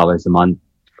 $15 a month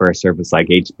for a service like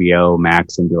HBO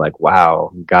Max and be like,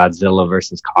 wow, Godzilla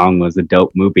versus Kong was a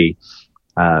dope movie.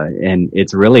 And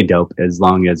it's really dope as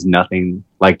long as nothing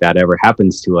like that ever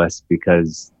happens to us,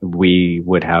 because we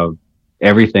would have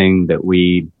everything that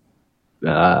we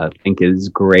think is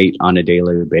great on a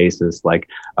daily basis, like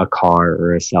a car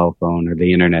or a cell phone or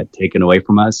the internet, taken away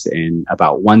from us in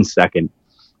about 1 second.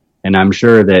 And I'm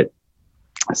sure that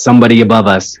somebody above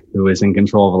us who is in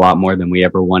control of a lot more than we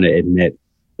ever want to admit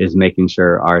is making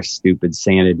sure our stupid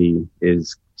sanity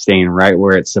is staying right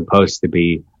where it's supposed to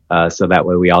be. So that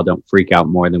way we all don't freak out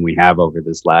more than we have over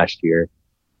this last year.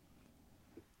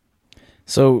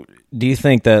 So do you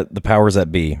think that the powers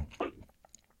that be,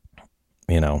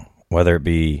 whether it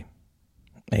be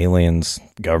aliens,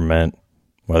 government,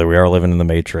 whether we are living in the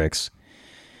Matrix,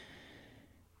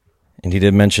 and you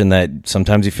did mention that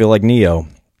sometimes you feel like Neo,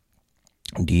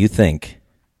 do you think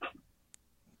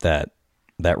that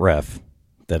ref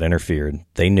that interfered,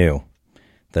 they knew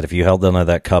that if you held on to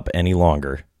that cup any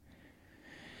longer,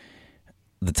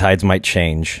 the tides might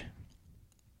change,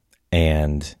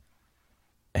 and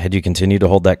had you continued to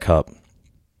hold that cup,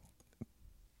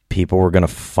 people were going to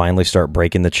finally start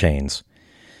breaking the chains.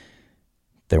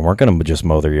 They weren't going to just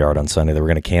mow their yard on Sunday. They were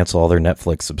going to cancel all their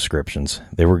Netflix subscriptions.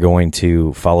 They were going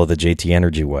to follow the JT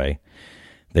Energy way.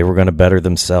 They were going to better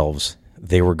themselves.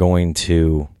 They were going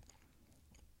to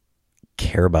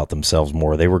care about themselves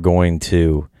more. They were going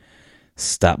to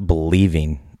stop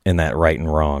believing in that right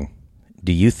and wrong.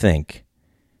 Do you think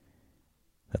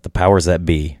that the powers that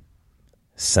be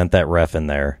sent that ref in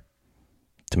there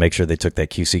to make sure they took that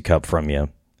QC cup from you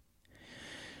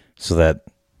so that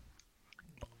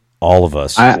all of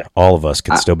us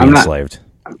could still be enslaved?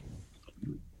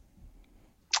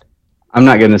 I'm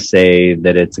not going to say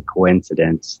that it's a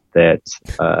coincidence that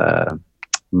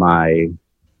my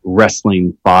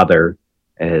wrestling father,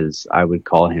 as I would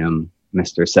call him,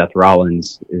 Mr. Seth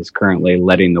Rollins, is currently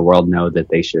letting the world know that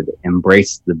they should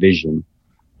embrace the vision.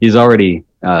 He's already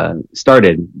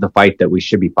started the fight that we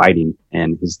should be fighting,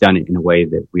 and has done it in a way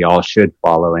that we all should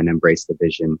follow and embrace the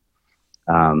vision.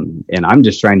 And I'm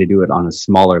just trying to do it on a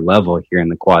smaller level here in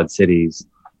the Quad Cities.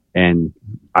 And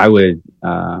I would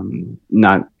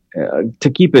not to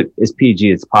keep it as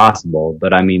PG as possible.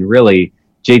 But I mean, really,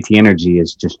 JT Energy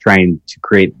is just trying to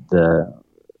create the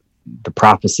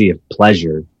prophecy of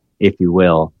pleasure, if you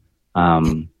will,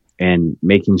 and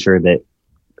making sure that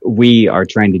we are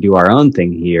trying to do our own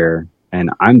thing here. And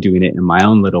I'm doing it in my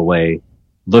own little way,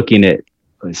 looking at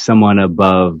someone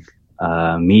above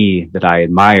me that I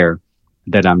admire,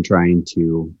 that I'm trying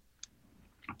to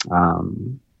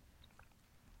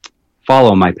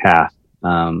follow my path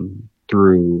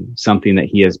through something that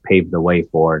he has paved the way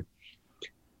for.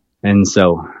 And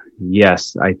so,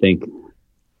 yes, I think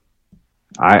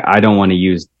I don't want to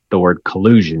use the word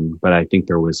collusion, but I think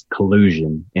there was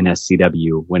collusion in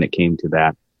SCW when it came to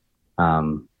that.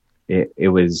 It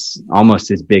was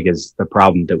almost as big as the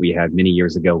problem that we had many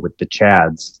years ago with the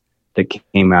Chads that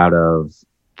came out of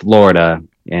Florida,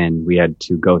 and we had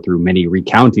to go through many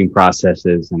recounting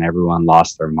processes and everyone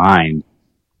lost their mind.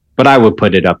 But I would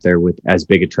put it up there with as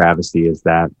big a travesty as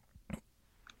that.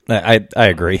 I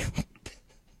agree.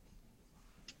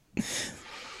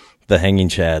 The hanging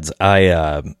Chads.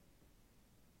 I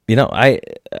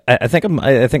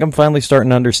think I'm finally starting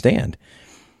to understand.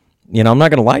 I'm not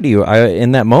going to lie to you.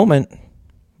 In that moment,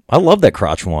 I love that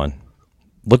crotch one.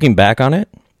 Looking back on it,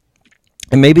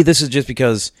 and maybe this is just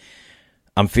because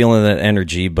I'm feeling that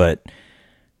energy, but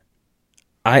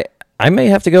I may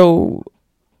have to go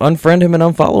unfriend him and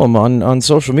unfollow him on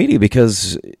social media,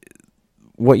 because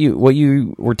what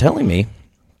you were telling me,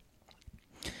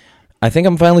 I think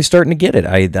I'm finally starting to get it.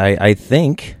 I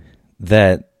think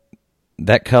that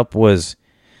cup was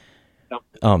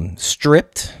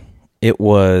stripped. It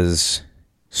was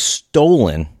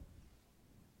stolen.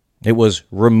 It was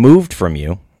removed from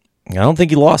you. I don't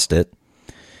think you lost it.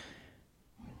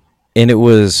 And it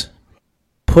was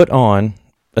put on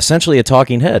essentially a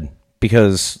talking head,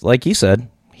 because, like you said,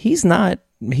 he's not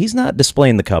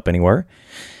displaying the cup anywhere.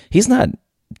 He's not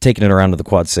taking it around to the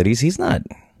Quad Cities. He's not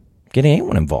getting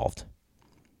anyone involved.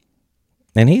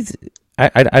 And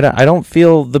I don't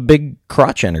feel the big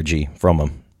crotch energy from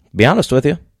him, be honest with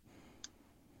you.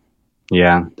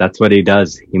 Yeah, that's what he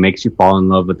does. He makes you fall in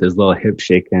love with his little hip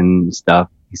shaking stuff.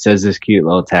 He says his cute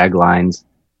little taglines.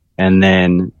 And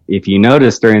then if you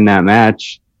notice during that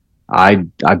match, I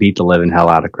beat the living hell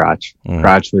out of Crotch.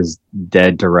 Crotch was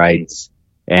dead to rights,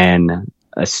 and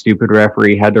a stupid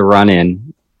referee had to run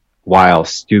in while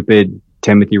stupid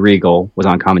Timothy Regal was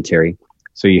on commentary.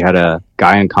 So you had a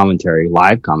guy on commentary,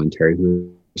 live commentary,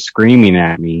 who was screaming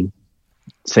at me,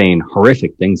 saying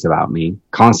horrific things about me,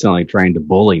 constantly trying to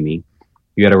bully me.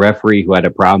 You had a referee who had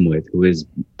a problem with, who is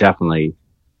definitely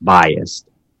biased,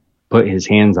 put his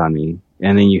hands on me.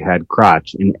 And then you had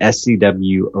Crotch, an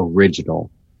SCW original,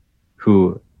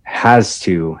 who has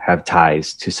to have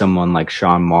ties to someone like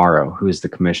Sean Morrow, who is the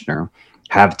commissioner,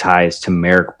 have ties to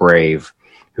Merrick Brave,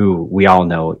 who we all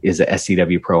know is a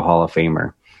SCW Pro Hall of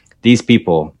Famer. These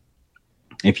people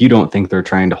if you don't think they're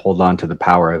trying to hold on to the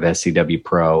power of SCW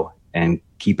Pro and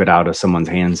keep it out of someone's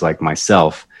hands like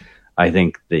myself, I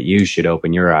think that you should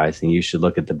open your eyes and you should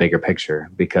look at the bigger picture,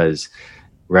 because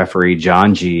referee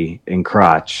John G. and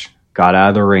Crotch got out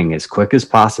of the ring as quick as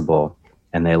possible,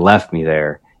 and they left me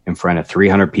there in front of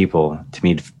 300 people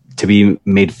to be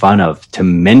made fun of, to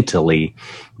mentally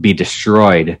be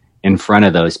destroyed in front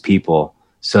of those people.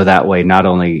 So that way, not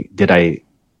only did I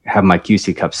have my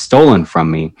QC cup stolen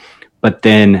from me, but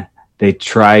then they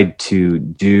tried to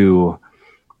do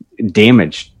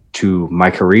damage to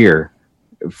my career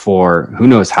for who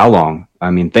knows how long.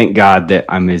 I mean, thank God that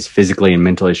I'm as physically and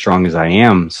mentally strong as I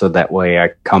am, so that way I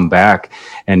come back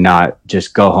and not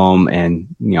just go home and,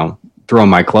 throw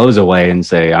my clothes away and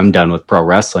say, I'm done with pro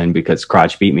wrestling because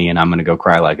Crotch beat me and I'm going to go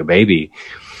cry like a baby.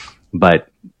 But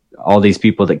all these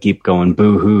people that keep going,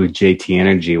 boo-hoo, JT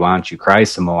Energy, why don't you cry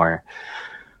some more?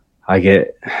 I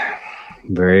get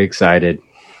very excited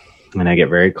and I get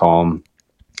very calm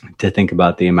to think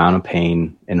about the amount of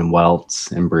pain and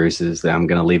welts and bruises that I'm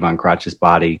going to leave on Crotch's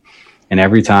body. And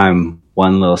every time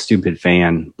one little stupid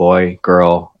fan, boy,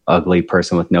 girl, ugly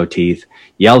person with no teeth,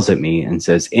 yells at me and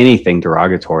says anything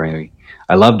derogatory,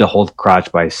 I love to hold Crotch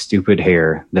by stupid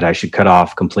hair that I should cut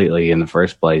off completely in the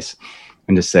first place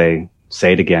and just say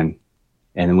it again.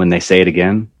 And when they say it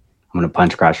again, I'm going to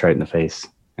punch Crotch right in the face.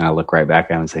 And I look right back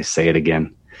at him and say it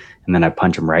again. And then I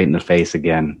punch him right in the face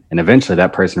again. And eventually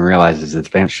that person realizes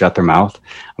if they shut their mouth,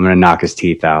 I'm going to knock his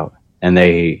teeth out. And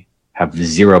they have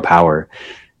zero power.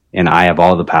 And I have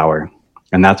all the power.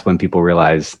 And that's when people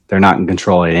realize they're not in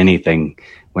control of anything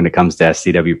when it comes to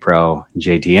SCW Pro.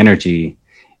 JT Energy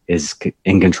is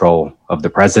in control of the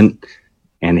present,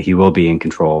 and he will be in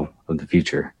control of the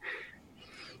future.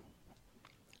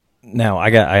 Now, I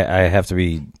have to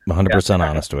be 100%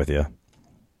 honest with you.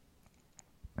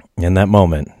 In that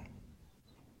moment,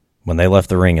 when they left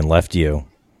the ring and left you,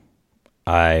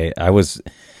 I was,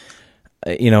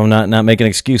 not making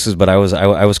excuses, but I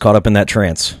was caught up in that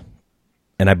trance,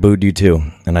 and I booed you too,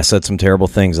 and I said some terrible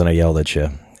things, and I yelled at you,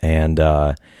 and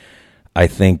I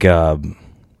think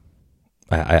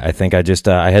I think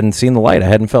I hadn't seen the light, I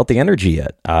hadn't felt the energy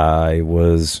yet. I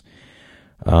was,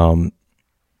 no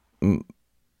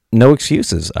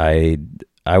excuses. I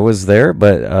was there,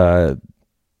 but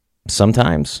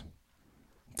sometimes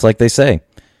it's like they say,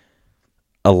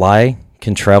 a lie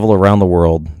can travel around the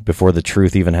world before the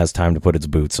truth even has time to put its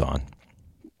boots on.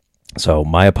 So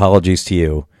my apologies to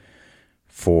you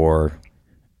for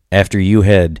after you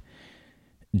had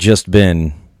just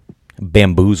been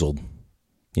bamboozled.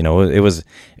 It was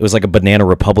like a Banana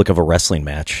Republic of a wrestling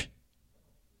match.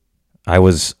 I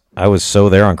was so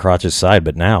there on Crotch's side,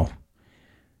 but now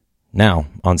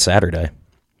on Saturday,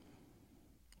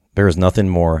 there is nothing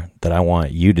more that I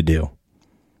want you to do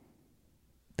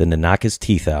than to knock his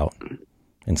teeth out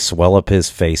and swell up his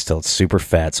face till it's super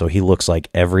fat so he looks like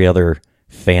every other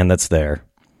fan that's there.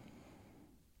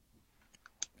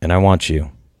 And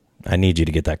I need you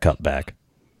to get that cup back.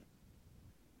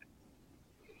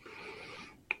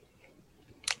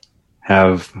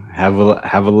 Have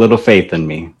a little faith in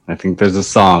me. I think there's a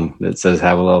song that says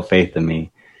have a little faith in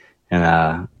me.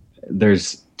 And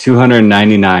there's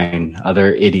 299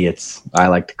 other idiots, I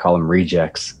like to call them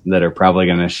rejects, that are probably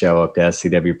going to show up to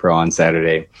SCW Pro on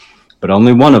Saturday. But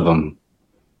only one of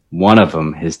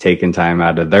them has taken time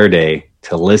out of their day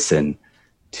to listen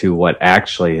to what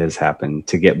actually has happened,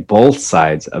 to get both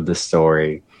sides of the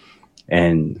story.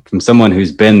 And from someone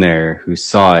who's been there, who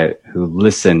saw it, who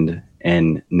listened,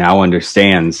 and now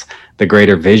understands the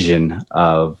greater vision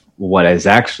of what is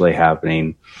actually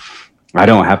happening, I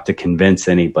don't have to convince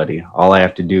anybody. All I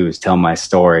have to do is tell my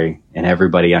story, and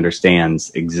everybody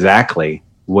understands exactly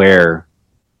where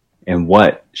and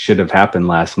what should have happened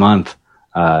last month.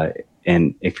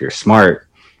 And if you're smart,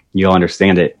 you'll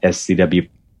understand it. SCW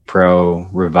Pro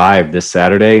Revive this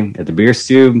Saturday at the Beer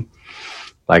Stube.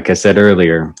 Like I said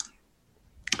earlier,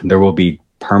 there will be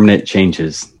permanent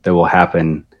changes that will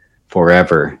happen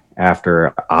forever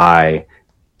after I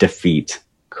defeat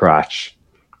Crotch.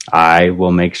 I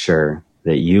will make sure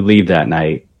that you leave that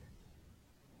night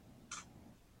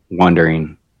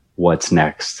wondering what's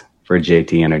next for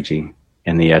JT Energy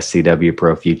and the SCW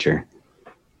Pro future.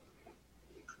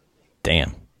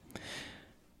 Damn.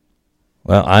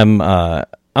 Well,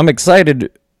 I'm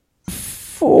excited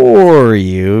for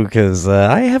you because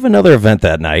I have another event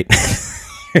that night.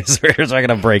 Here's I'm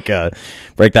gonna break that.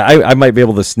 I might be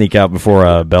able to sneak out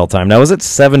before bell time. Now, is it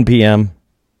 7 p.m.?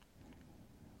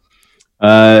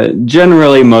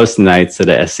 Generally, most nights at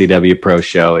a SCW Pro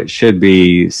show, it should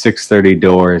be 6:30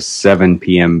 doors, 7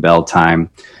 p.m. bell time.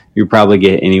 you probably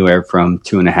get anywhere from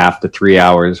 2.5 to 3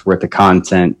 hours worth of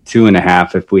content,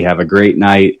 2.5 if we have a great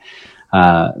night.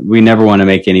 We never want to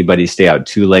make anybody stay out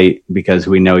too late because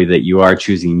we know that you are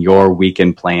choosing your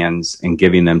weekend plans and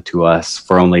giving them to us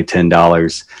for only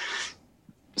 $10.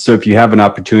 So if you have an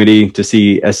opportunity to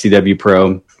see SCW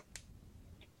Pro,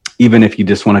 even if you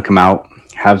just want to come out,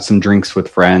 have some drinks with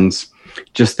friends,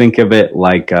 just think of it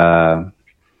like a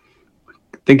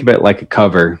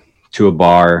cover to a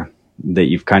bar that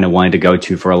you've kind of wanted to go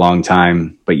to for a long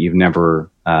time, but you've never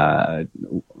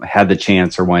had the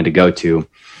chance or wanted to go to.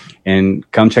 And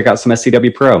come check out some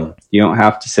SCW Pro. You don't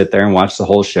have to sit there and watch the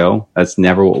whole show. That's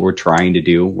never what we're trying to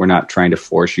do. We're not trying to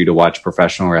force you to watch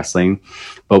professional wrestling,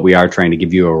 but we are trying to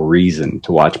give you a reason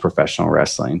to watch professional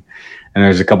wrestling. And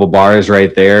there's a couple bars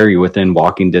right there. You're within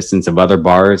walking distance of other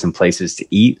bars and places to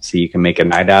eat, so you can make a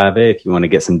night out of it if you want to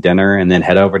get some dinner and then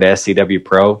head over to SCW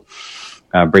Pro.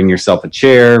 Bring yourself a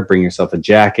chair, bring yourself a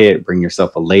jacket, bring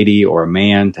yourself a lady or a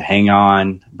man to hang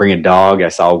on, bring a dog. I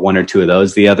saw 1 or 2 of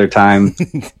those the other time.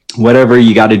 Whatever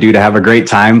you got to do to have a great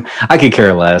time. I could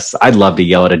care less. I'd love to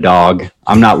yell at a dog.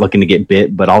 I'm not looking to get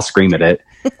bit, but I'll scream at it.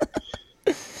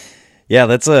 Yeah,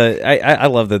 that's I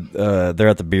love that they're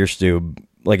at the Beer Stew.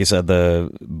 Like you said, the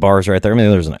bars right there. I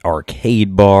mean, there's an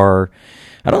arcade bar.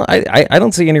 I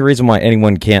don't see any reason why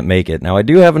anyone can't make it. Now, I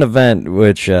do have an event,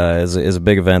 which is a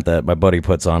big event that my buddy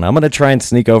puts on. I'm going to try and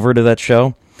sneak over to that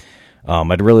show.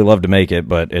 I'd really love to make it,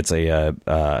 but it's a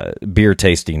beer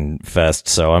tasting fest,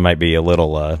 so I might be a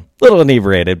little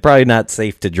inebriated. Probably not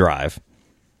safe to drive.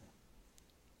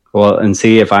 Well, and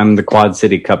see, if I'm the Quad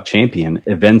City Cup champion,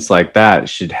 events like that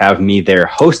should have me there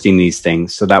hosting these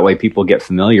things. So that way people get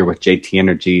familiar with JT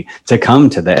Energy to come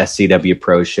to the SCW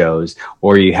Pro shows,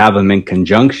 or you have them in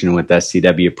conjunction with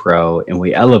SCW Pro and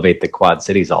we elevate the Quad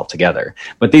Cities all together.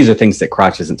 But these are things that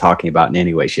Crotch isn't talking about in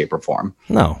any way, shape, or form.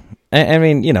 No. I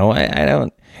mean, you know,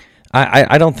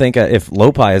 I don't think if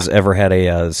Lopi has ever had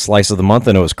a slice of the month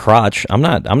and it was Crotch, I'm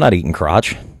not eating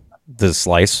Crotch. This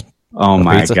slice. Oh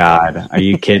my pizza. God. Are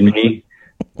you kidding me?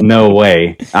 No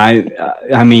way.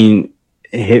 I mean,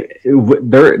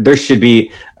 there should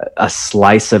be a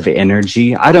slice of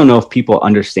energy. I don't know if people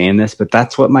understand this, but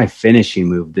that's what my finishing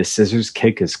move, the scissors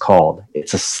kick, is called.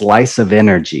 It's a slice of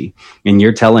energy. And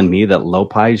you're telling me that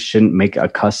Lopi shouldn't make a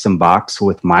custom box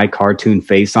with my cartoon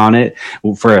face on it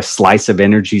for a slice of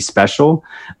energy special?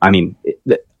 I mean,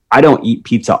 I don't eat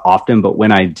pizza often, but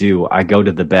when I do, I go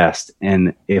to the best.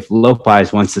 And if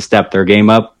Lopi's wants to step their game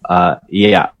up,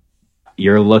 yeah,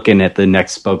 you're looking at the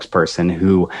next spokesperson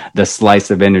who the slice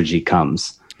of energy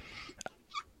comes.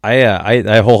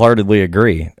 I wholeheartedly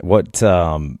agree. What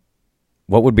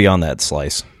would be on that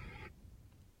slice?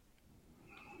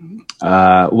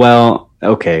 Well,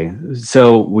 okay.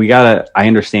 So I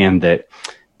understand that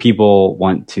people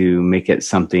want to make it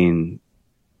something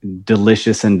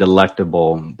delicious and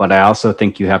delectable, but I also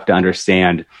think you have to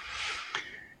understand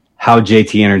how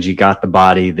JT Energy got the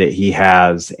body that he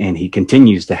has and he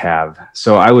continues to have.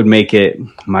 So I would make it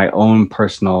my own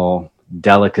personal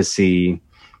delicacy.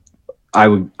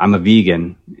 I'm a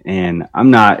vegan, and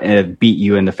I'm not a beat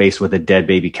you in the face with a dead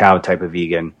baby cow type of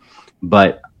vegan,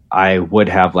 but I would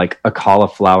have like a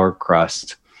cauliflower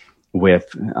crust with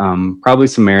probably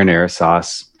some marinara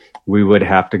sauce. We would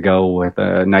have to go with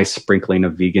a nice sprinkling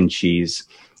of vegan cheese.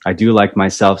 I do like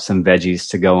myself some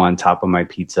veggies to go on top of my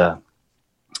pizza.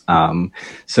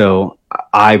 So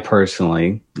I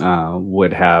personally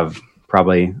would have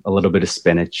probably a little bit of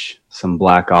spinach, some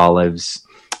black olives.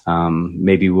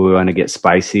 Maybe we want to get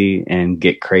spicy and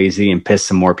get crazy and piss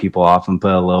some more people off and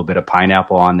put a little bit of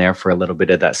pineapple on there for a little bit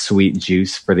of that sweet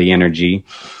juice for the energy.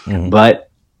 Mm-hmm. But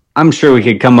I'm sure we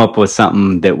could come up with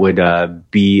something that would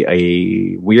be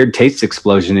a weird taste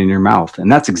explosion in your mouth.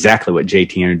 And that's exactly what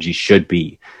JT Energy should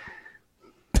be.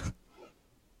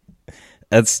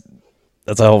 That's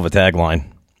a hell of a tagline.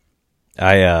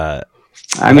 I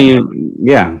mean,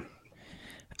 yeah.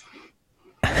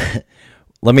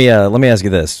 Let me ask you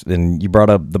this. And you brought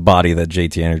up the body that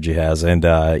JT Energy has, and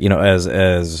you know,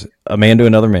 as a man to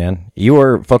another man, you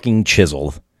are fucking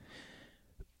chiseled.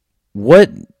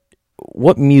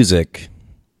 What music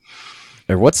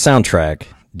or what soundtrack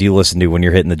do you listen to when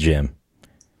you're hitting the gym?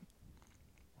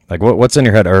 Like what's in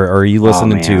your head? Or are you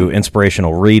listening to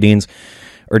inspirational readings?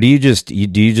 Or do you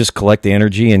just collect the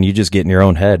energy and you just get in your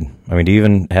own head? I mean, do you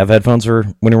even have headphones for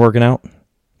when you're working out?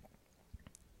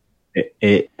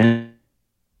 It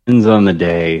depends on the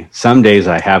day. Some days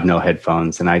I have no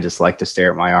headphones and I just like to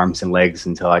stare at my arms and legs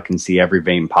until I can see every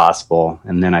vein possible.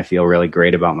 And then I feel really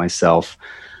great about myself.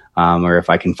 Or if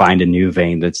I can find a new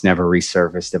vein that's never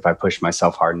resurfaced if I push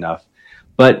myself hard enough.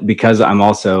 But because I'm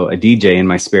also a DJ in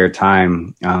my spare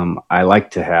time, I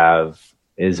like to have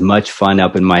as much fun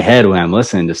up in my head when I'm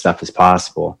listening to stuff as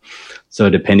possible. So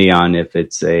depending on if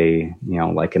it's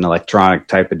like an electronic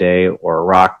type of day or a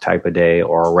rock type of day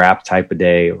or a rap type of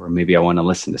day, or maybe I want to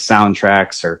listen to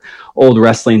soundtracks or old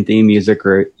wrestling theme music,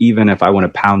 or even if I want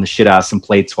to pound the shit out of some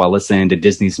plates while listening to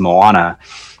Disney's Moana,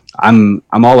 I'm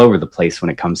all over the place when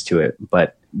it comes to it.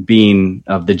 But being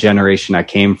of the generation I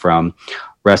came from,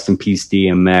 rest in peace,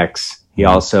 DMX. He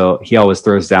always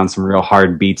throws down some real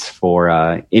hard beats for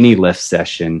any lift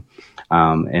session.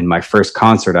 And my first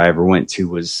concert I ever went to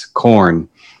was Korn.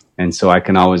 And so I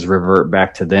can always revert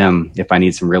back to them if I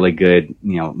need some really good,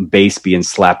 bass being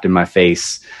slapped in my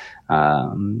face.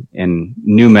 And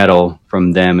new metal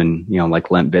from them, and,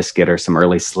 like Limp Bizkit or some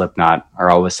early Slipknot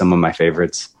are always some of my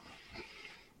favorites.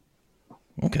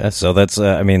 Okay. So that's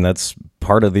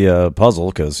part of the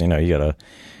puzzle. 'Cause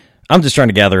I'm just trying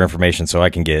to gather information so I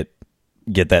can get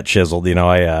that chiseled.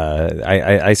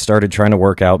 I started trying to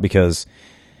work out because,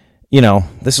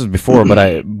 this was before,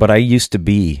 but I used to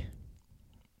be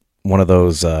one of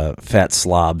those fat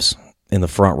slobs in the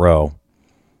front row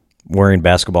wearing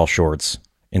basketball shorts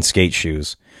and skate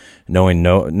shoes, knowing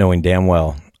damn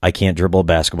well I can't dribble a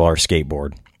basketball or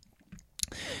skateboard.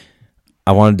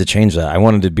 I wanted to change that. I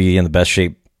wanted to be in the best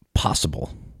shape possible.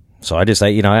 So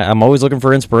I'm always looking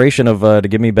for inspiration to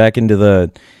get me back into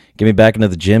the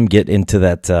gym, get into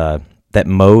that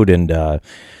mode, and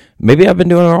maybe I've been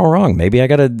doing it all wrong. Maybe I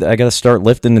gotta start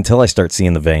lifting until I start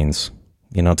seeing the veins,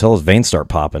 until those veins start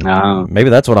popping. Maybe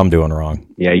that's what I'm doing wrong.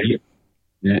 Yeah,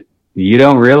 you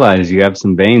don't realize you have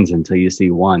some veins until you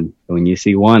see one. When you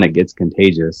see one, it gets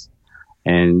contagious.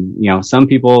 And, some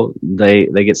people, they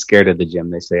get scared of the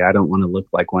gym. They say, I don't want to look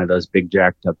like one of those big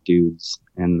jacked up dudes.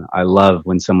 And I love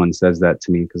when someone says that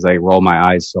to me, because I roll my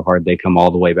eyes so hard they come all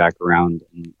the way back around.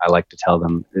 And I like to tell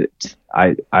them,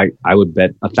 I would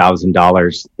bet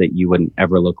 $1,000 that you wouldn't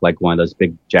ever look like one of those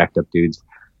big jacked up dudes,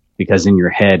 because in your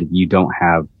head, you don't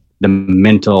have the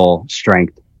mental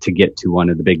strength to get to one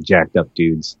of the big jacked up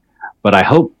dudes. But I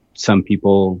hope some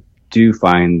people do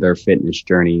find their fitness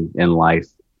journey in life,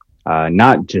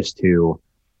 not just to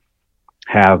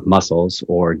have muscles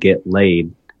or get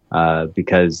laid,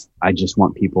 because I just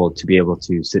want people to be able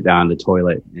to sit down in the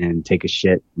toilet and take a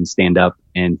shit and stand up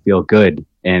and feel good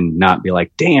and not be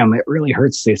like, damn, it really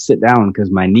hurts to sit down because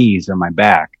my knees or my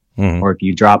back. Mm-hmm. Or if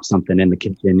you drop something in the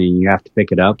kitchen and you have to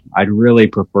pick it up, I'd really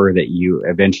prefer that you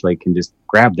eventually can just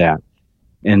grab that.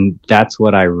 And that's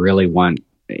what I really want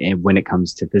when it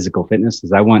comes to physical fitness,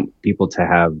 is I want people to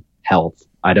have health.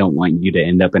 I don't want you to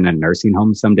end up in a nursing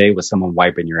home someday with someone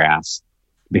wiping your ass,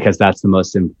 because that's the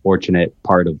most unfortunate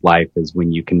part of life, is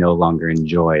when you can no longer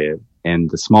enjoy it. And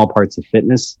the small parts of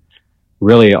fitness,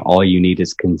 really all you need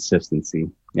is consistency.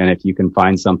 And if you can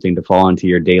find something to fall into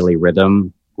your daily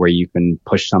rhythm where you can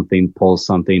push something, pull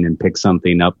something, and pick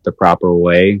something up the proper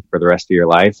way for the rest of your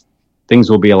life, things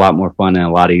will be a lot more fun and a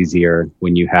lot easier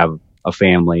when you have a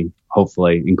family,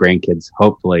 hopefully, and grandkids,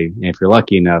 hopefully. And if you're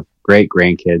lucky enough, great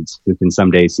grandkids who can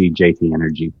someday see JT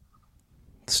Energy.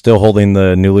 Still holding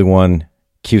the newly won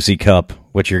QC Cup,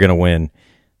 which you're going to win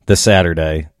this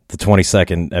Saturday, the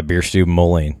 22nd at Beer Stew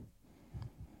Moline.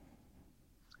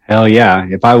 Hell yeah.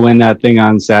 If I win that thing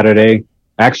on Saturday,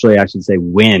 actually, I should say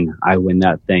when I win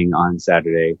that thing on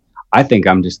Saturday, I think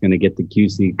I'm just going to get the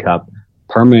QC Cup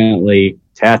permanently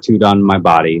tattooed on my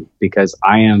body, because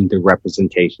I am the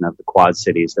representation of the Quad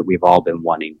Cities that we've all been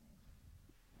wanting.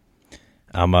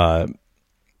 I'm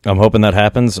hoping that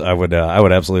happens. I would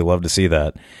absolutely love to see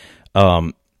that.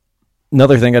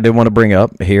 Another thing I did want to bring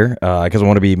up here, because I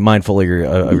want to be mindful of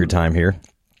your time here,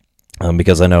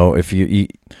 because I know if you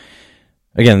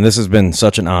again, this has been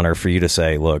such an honor for you to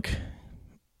say, look,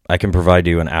 I can provide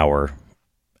you an hour,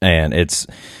 and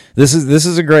this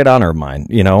is a great honor of mine.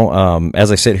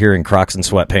 As I sit here in Crocs and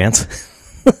sweatpants.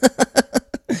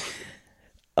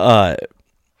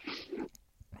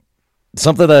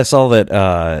 Something that I saw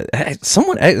that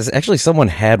someone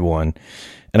had one,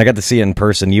 and I got to see it in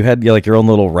person. You had like your own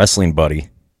little wrestling buddy.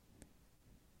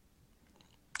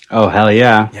 Oh, hell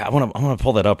yeah! Yeah, I want to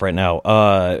pull that up right now.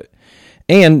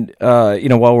 And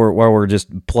while we're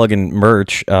just plugging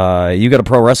merch, you got a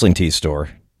pro wrestling tee store.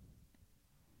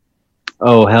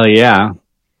 Oh, hell yeah!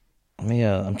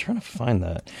 I'm trying to find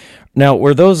that. Now,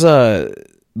 were those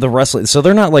the wrestling? So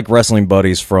they're not like wrestling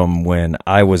buddies from when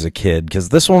I was a kid, because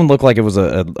this one looked like it was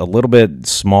a little bit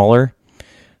smaller.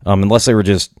 Unless they were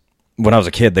just, when I was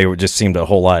a kid, they just seemed a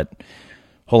whole lot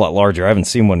larger. I haven't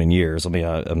seen one in years.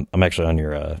 I'm actually on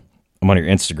your I'm on your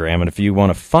Instagram, and if you want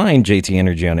to find JT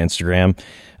Energy on Instagram,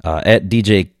 at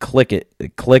DJ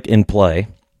Click and Play,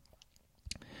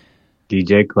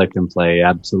 DJ Click and Play,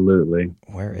 absolutely.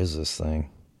 Where is this thing?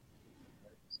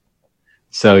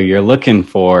 So you're looking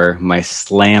for my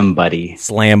Slam Buddy.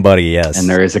 Slam Buddy, yes. And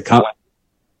there is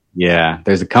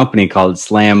there's a company called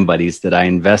Slam Buddies that I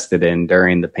invested in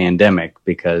during the pandemic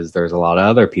because there's a lot of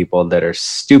other people that are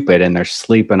stupid and they're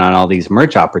sleeping on all these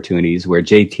merch opportunities where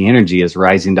JT Energy is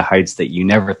rising to heights that you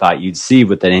never thought you'd see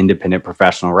with an independent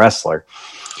professional wrestler.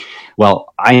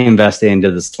 Well, I invested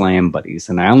into the Slam Buddies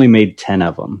and I only made 10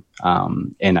 of them.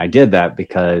 And I did that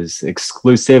because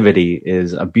exclusivity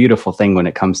is a beautiful thing when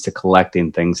it comes to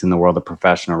collecting things in the world of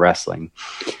professional wrestling.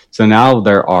 So now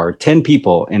there are 10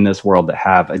 people in this world that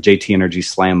have a JT Energy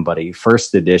Slam Buddy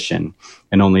first edition,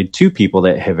 and only 2 people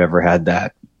that have ever had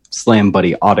that Slam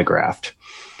Buddy autographed.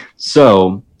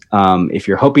 So if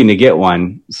you're hoping to get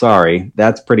one, sorry,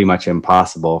 that's pretty much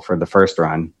impossible for the first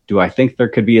run. Do I think there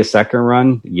could be a second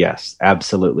run? Yes,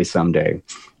 absolutely someday.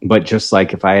 But just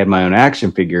like if I had my own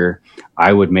action figure,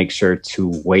 I would make sure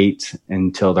to wait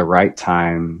until the right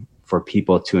time for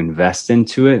people to invest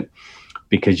into it,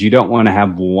 because you don't want to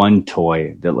have one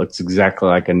toy that looks exactly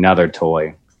like another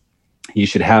toy. You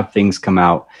should have things come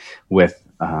out with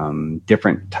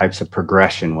different types of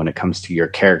progression when it comes to your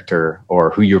character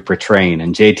or who you're portraying.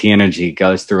 And JT Energy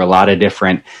goes through a lot of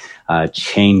different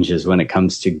changes when it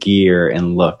comes to gear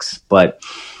and looks. But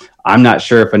I'm not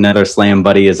sure if another Slam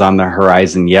Buddy is on the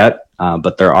horizon yet,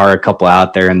 but there are a couple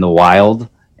out there in the wild.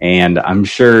 And I'm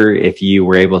sure if you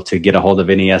were able to get a hold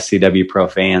of any SCW Pro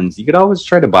fans, you could always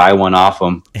try to buy one off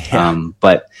them. Yeah.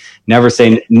 But never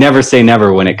say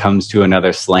never when it comes to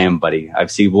another Slam Buddy.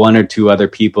 I've seen 1 or 2 other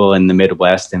people in the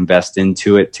Midwest invest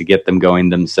into it to get them going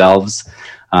themselves.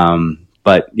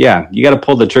 But yeah, you got to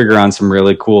pull the trigger on some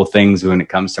really cool things when it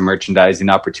comes to merchandising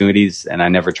opportunities. And I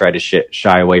never try to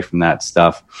shy away from that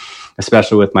stuff,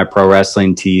 especially with my pro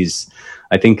wrestling tees.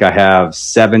 I think I have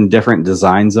 7 different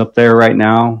designs up there right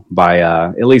now by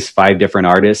at least 5 different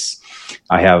artists.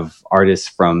 I have artists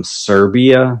from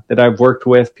Serbia that I've worked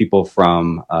with, people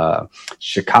from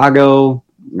Chicago,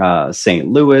 St.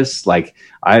 Louis. Like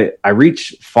I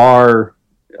reach far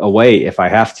away if I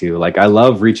have to. Like I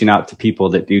love reaching out to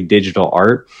people that do digital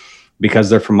art because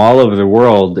they're from all over the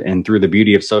world. And through the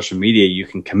beauty of social media, you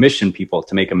can commission people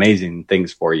to make amazing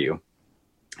things for you.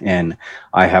 And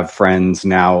I have friends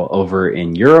now over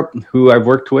in Europe who I've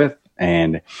worked with,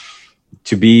 and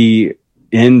to be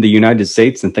in the United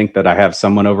States and think that I have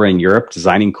someone over in Europe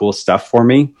designing cool stuff for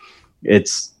me,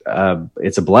 it's a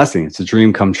blessing. It's a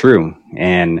dream come true.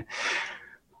 And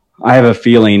I have a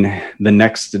feeling the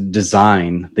next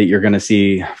design that you're going to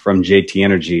see from JT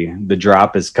Energy, the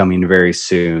drop is coming very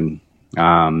soon.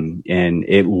 And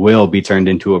it will be turned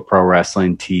into a Pro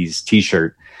Wrestling Tees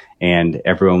t-shirt. And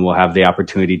everyone will have the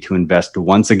opportunity to invest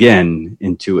once again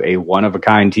into a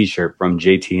one-of-a-kind t-shirt from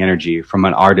JT Energy, from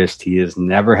an artist he has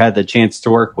never had the chance to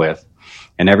work with.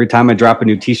 And every time I drop a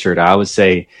new t-shirt, I always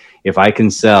say, if I can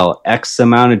sell X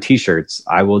amount of t-shirts,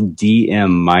 I will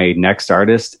DM my next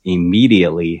artist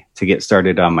immediately to get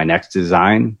started on my next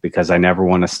design, because I never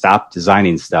want to stop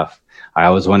designing stuff. I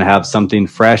always want to have something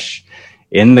fresh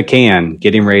in the can,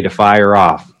 getting ready to fire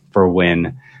off for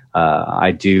when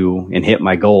I do and hit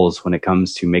my goals when it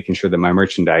comes to making sure that my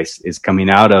merchandise is coming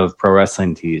out of Pro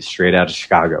Wrestling Tees, straight out of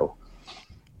Chicago.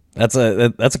 That's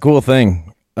a cool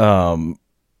thing. And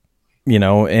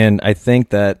I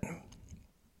think that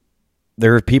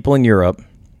there are people in Europe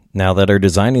now that are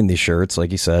designing these shirts,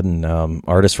 like you said, and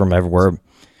artists from everywhere,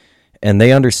 and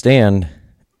they understand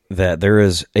that there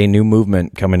is a new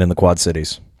movement coming in the Quad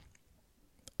Cities.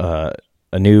 A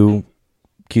new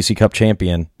QC Cup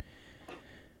champion,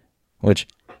 which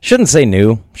shouldn't say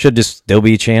new, should just still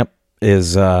be champ,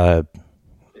 is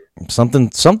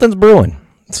something's brewing.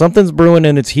 Something's brewing,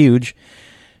 and it's huge.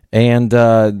 And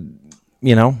at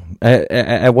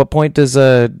what point does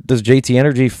JT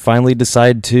Energy finally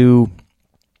decide to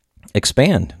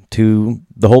expand to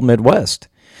the whole Midwest,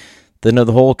 the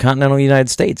whole continental United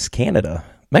States, Canada,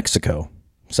 Mexico,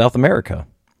 South America,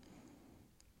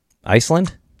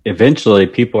 Iceland? Eventually,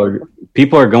 people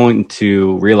are going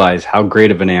to realize how great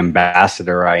of an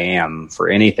ambassador I am for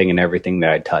anything and everything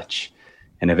that I touch.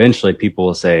 And eventually people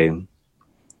will say,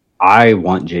 I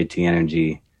want JT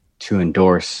Energy to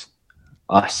endorse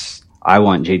us. I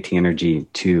want JT Energy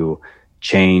to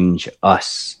change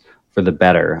us for the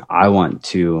better. I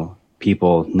want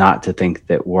people not to think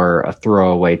that we're a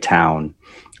throwaway town.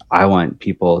 I want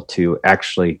people to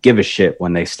actually give a shit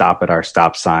when they stop at our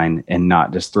stop sign and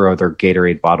not just throw their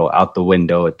Gatorade bottle out the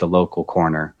window at the local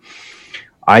corner.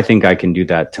 I think I can do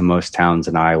that to most towns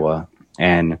in Iowa.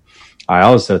 And I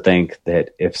also think that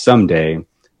if someday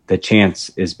the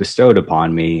chance is bestowed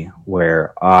upon me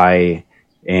where I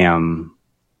am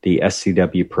the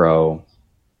SCW Pro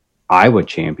Iowa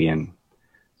champion,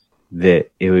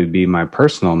 that it would be my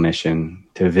personal mission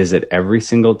to visit every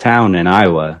single town in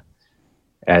Iowa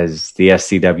as the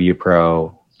SCW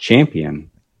Pro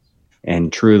champion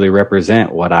and truly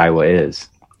represent what Iowa is.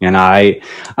 And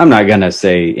I'm not going to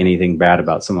say anything bad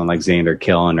about someone like Xander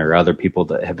Killen or other people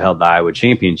that have held the Iowa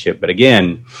championship. But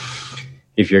again,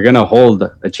 if you're going to hold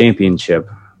a championship,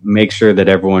 make sure that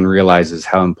everyone realizes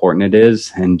how important it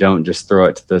is and don't just throw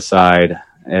it to the side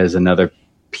as another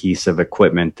piece of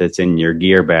equipment that's in your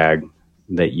gear bag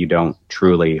that you don't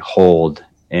truly hold,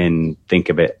 and think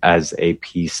of it as a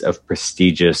piece of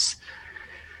prestigious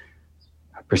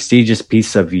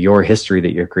piece of your history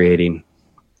that you're creating.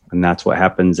 And that's what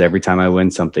happens every time I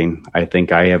win something. I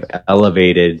think I have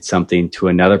elevated something to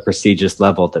another prestigious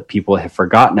level that people have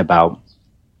forgotten about.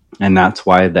 And that's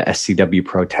why the SCW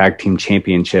Pro Tag Team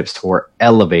Championships were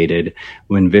elevated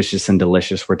when Vicious and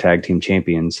Delicious were Tag Team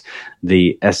Champions.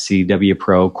 The SCW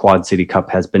Pro Quad City Cup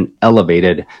has been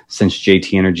elevated since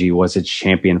JT Energy was its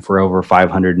champion for over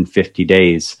 550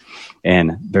 days.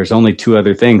 And there's only two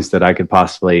other things that I could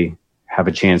possibly have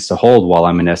a chance to hold while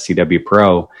I'm an SCW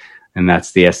Pro. And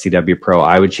that's the SCW Pro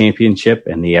Iowa Championship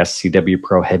and the SCW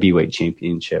Pro Heavyweight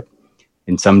Championship.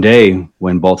 And someday,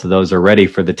 when both of those are ready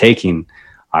for the taking,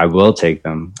 I will take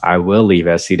them. I will leave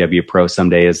SCW Pro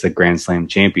someday as the Grand Slam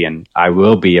champion. I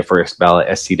will be a first ballot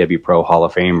SCW Pro Hall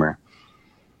of Famer.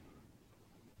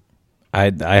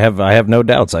 I have no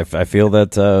doubts. I feel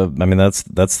that. I mean,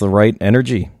 that's the right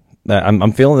energy.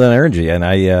 I'm feeling that energy, and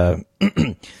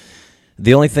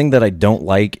the only thing that I don't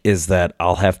like is that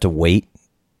I'll have to wait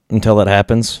until that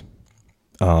happens.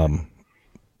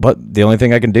 But the only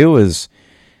thing I can do is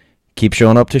keep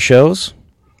showing up to shows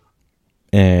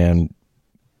and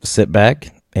sit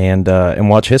back and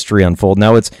watch history unfold.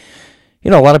 Now it's, a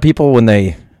lot of people when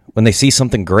they see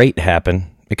something great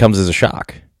happen, it comes as a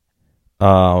shock.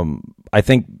 I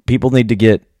think people need to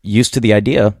get used to the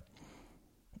idea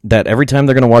that every time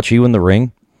they're going to watch you in the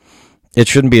ring, it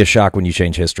shouldn't be a shock when you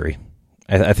change history.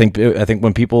 I think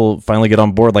when people finally get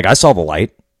on board, like I saw the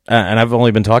light, and I've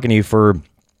only been talking to you for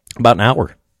about an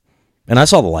hour, and I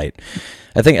saw the light.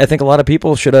 I think a lot of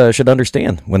people should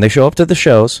understand when they show up to the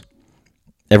shows.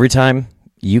 Every time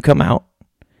you come out,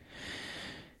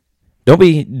 don't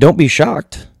be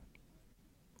shocked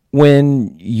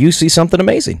when you see something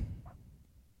amazing.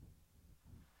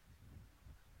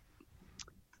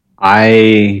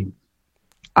 I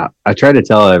try to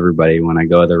tell everybody when I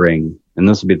go to the ring, and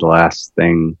this will be the last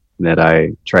thing that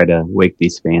I try to wake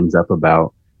these fans up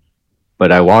about,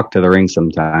 but I walk to the ring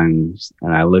sometimes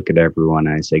and I look at everyone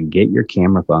and I say, get your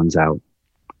camera phones out.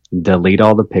 Delete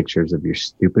all the pictures of your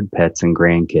stupid pets and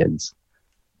grandkids,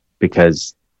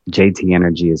 because JT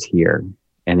Energy is here.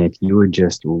 And if you would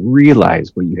just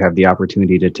realize what you have the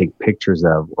opportunity to take pictures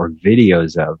of or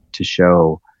videos of to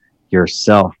show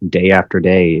yourself day after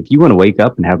day. If you want to wake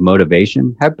up and have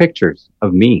motivation, have pictures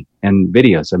of me and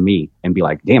videos of me and be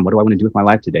like, damn, what do I want to do with my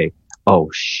life today? Oh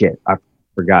shit, I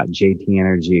forgot JT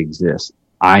Energy exists.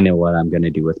 I know what I'm going to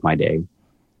do with my day.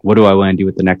 What do I want to do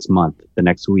with the next month, the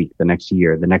next week, the next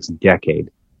year, the next decade?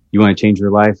 You want to change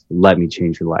your life? Let me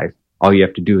change your life. All you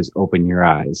have to do is open your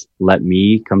eyes. Let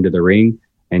me come to the ring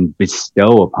and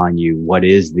bestow upon you what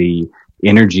is the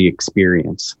energy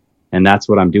experience. And that's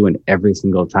what I'm doing every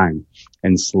single time.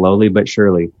 And slowly but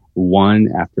surely, one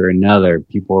after another,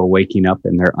 people are waking up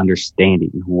and they're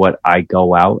understanding what I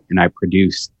go out and I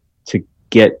produce to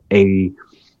get a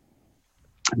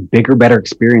bigger, better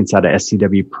experience out of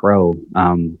SCW Pro.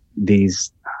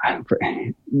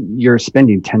 You're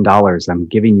spending $10. I'm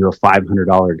giving you a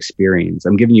 $500 experience.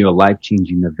 I'm giving you a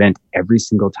life-changing event every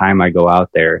single time I go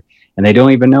out there, and they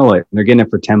don't even know it. They're getting it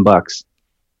for $10.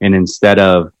 And instead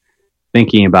of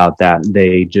thinking about that,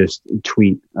 they just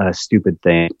tweet a stupid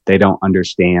thing. They don't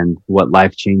understand what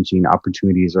life-changing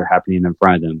opportunities are happening in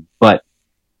front of them. But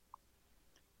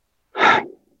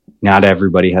not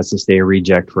everybody has to stay a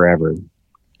reject forever.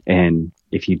 And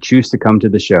if you choose to come to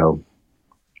the show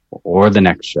or the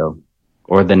next show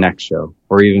or the next show,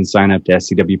 or even sign up to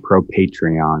SCW Pro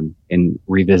Patreon and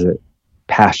revisit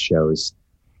past shows,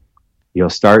 you'll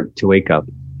start to wake up.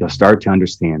 You'll start to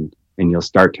understand, and you'll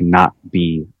start to not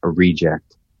be a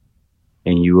reject.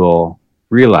 And you will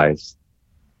realize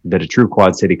that a true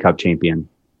Quad City Cup champion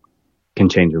can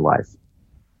change your life.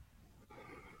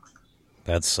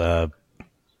 That's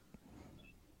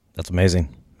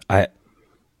amazing.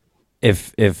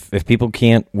 If people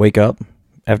can't wake up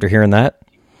after hearing that,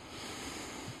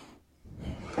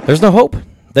 there's no hope.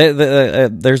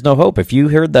 There's no hope. If you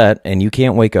heard that and you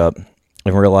can't wake up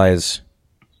and realize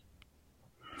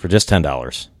for just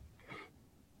 $10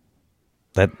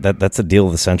 That's a deal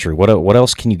of the century. What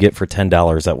else can you get for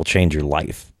 $10 that will change your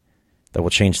life? That will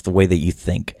change the way that you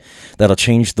think. That'll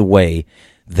change the way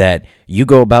that you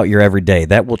go about your everyday.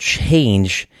 That will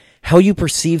change how you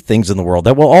perceive things in the world.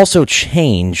 That will also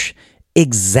change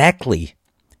exactly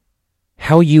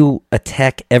how you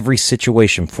attack every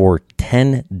situation for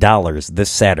 $10 this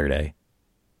Saturday,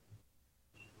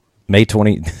 May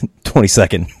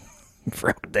 22nd. For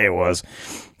what day it was.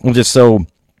 I'm just so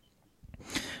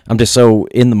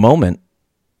in the moment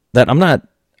that I'm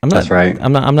That's right.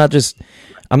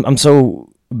 I'm so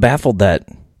baffled that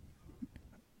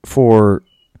for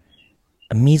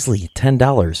a measly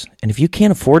 $10, and if you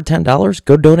can't afford $10,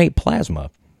 go donate plasma.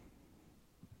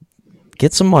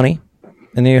 Get some money,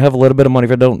 and then you have a little bit of money.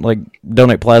 If you don't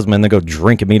donate plasma and then go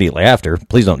drink immediately after,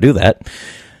 please don't do that,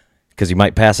 because you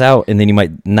might pass out and then you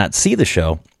might not see the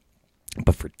show.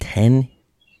 But for 10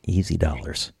 easy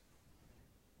dollars,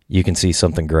 you can see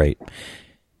something great.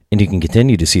 And you can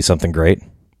continue to see something great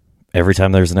every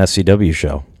time there's an SCW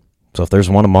show. So if there's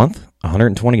one a month,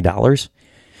 $120,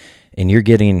 and you're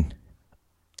getting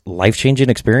life-changing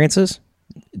experiences,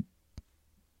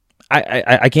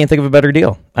 I can't think of a better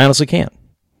deal. I honestly can't.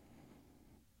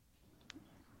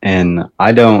 And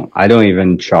I don't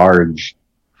even charge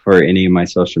for any of my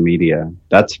social media.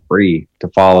 That's free to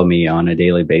follow me on a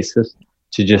daily basis,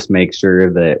 to just make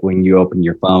sure that when you open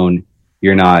your phone,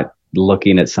 you're not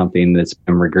looking at something that's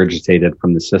been regurgitated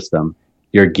from the system.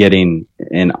 You're getting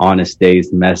an honest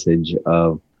day's message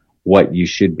of what you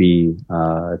should be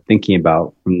thinking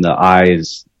about from the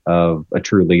eyes of a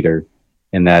true leader,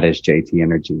 and that is JT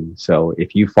Energy. So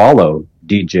if you follow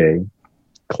DJ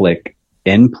Click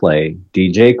and Play,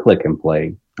 DJ Click and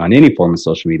Play on any form of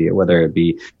social media, whether it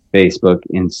be Facebook,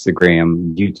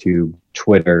 Instagram, YouTube,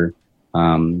 Twitter,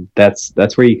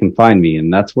 that's where you can find me,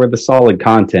 and that's where the solid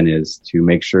content is, to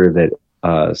make sure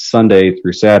that Sunday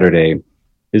through Saturday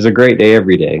is a great day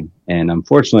every day. And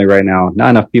unfortunately, right now,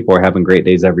 not enough people are having great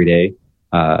days every day.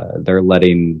 They're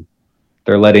letting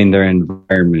their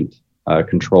environment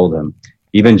control them.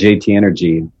 Even JT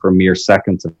Energy, for mere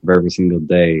seconds of every single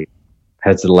day,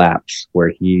 has a lapse where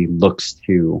he looks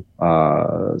to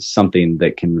something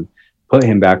that can put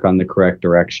him back on the correct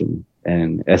direction.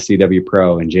 And SCW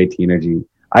Pro and JT Energy,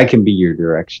 I can be your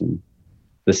direction.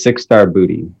 The 6-star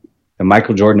booty, the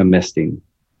Michael Jordan of misting,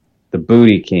 the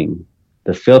booty king,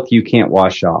 the filth you can't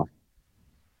wash off,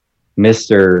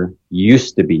 Mr.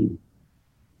 Used to be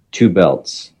 2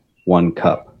 belts, 1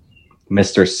 cup,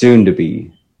 Mr. Soon to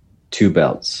be 2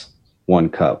 belts, 1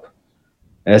 cup.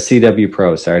 SCW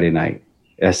Pro Saturday night,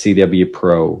 SCW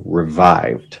Pro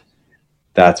revived.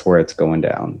 That's where it's going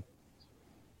down.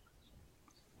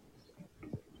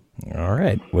 All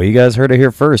right. Well, you guys heard it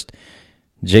here first.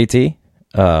 JT,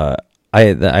 I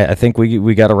think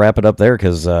we got to wrap it up there,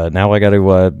 because now I got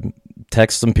to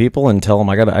text some people and tell them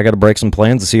I got to break some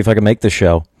plans to see if I can make this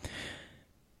show.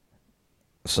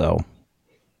 So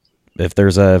if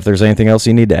there's anything else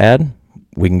you need to add,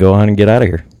 we can go on and get out of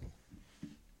here.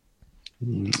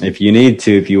 If you need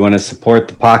to, if you want to support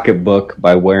the pocketbook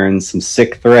by wearing some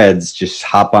sick threads, just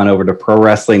hop on over to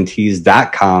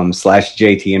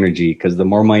prowrestlingtees.com/JT Energy, because the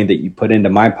more money that you put into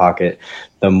my pocket,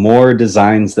 the more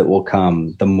designs that will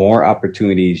come, the more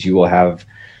opportunities you will have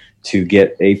to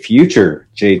get a future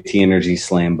JT Energy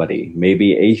Slam Buddy,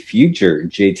 maybe a future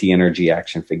JT Energy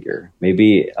action figure,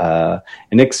 maybe an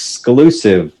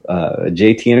exclusive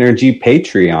JT Energy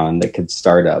Patreon that could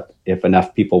start up if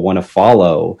enough people want to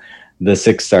follow the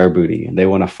 6-star booty. They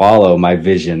want to follow my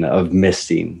vision of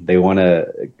misting. They want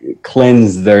to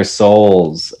cleanse their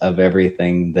souls of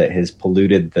everything that has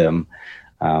polluted them.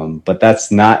 But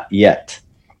that's not yet.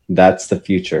 That's the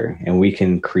future, and we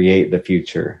can create the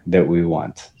future that we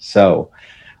want. So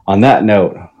on that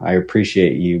note, I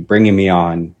appreciate you bringing me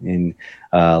on and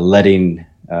letting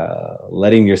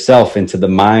yourself into the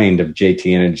mind of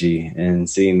JT Energy and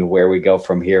seeing where we go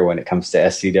from here when it comes to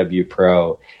SCW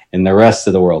Pro and the rest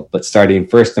of the world, but starting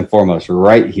first and foremost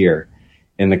right here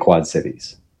in the Quad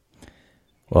Cities.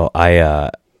 Well,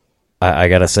 I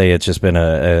gotta say, it's just been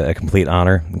a complete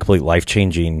honor, a complete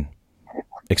life-changing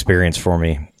experience for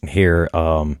me here.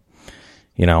 I'm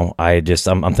thinking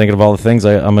of all the things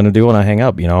I'm going to do when I hang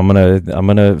up. I'm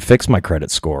going to fix my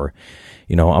credit score.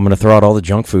 I'm going to throw out all the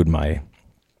junk food in my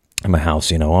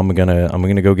house. I'm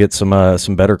going to go get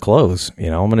some better clothes. I'm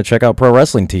going to check out Pro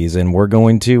Wrestling Tees, and we're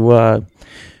going to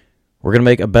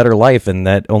make a better life. And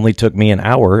that only took me an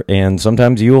hour. And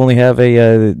sometimes you only have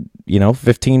a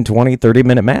 15, 20,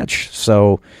 30-minute match.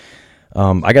 So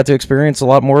I got to experience a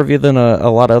lot more of you than a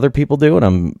lot of other people do, and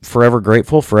I'm forever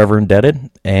grateful, forever indebted.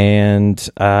 And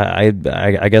I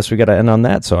guess we got to end on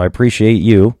that. So I appreciate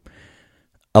you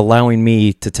allowing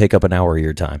me to take up an hour of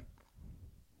your time.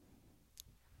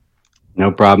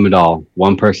 No problem at all.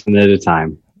 One person at a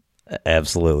time.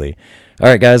 Absolutely. All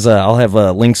right, guys, I'll have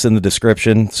links in the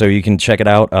description so you can check it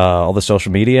out, all the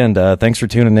social media, and thanks for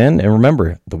tuning in. And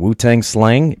remember, the Wu-Tang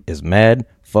slang is mad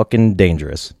fucking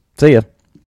dangerous. See ya.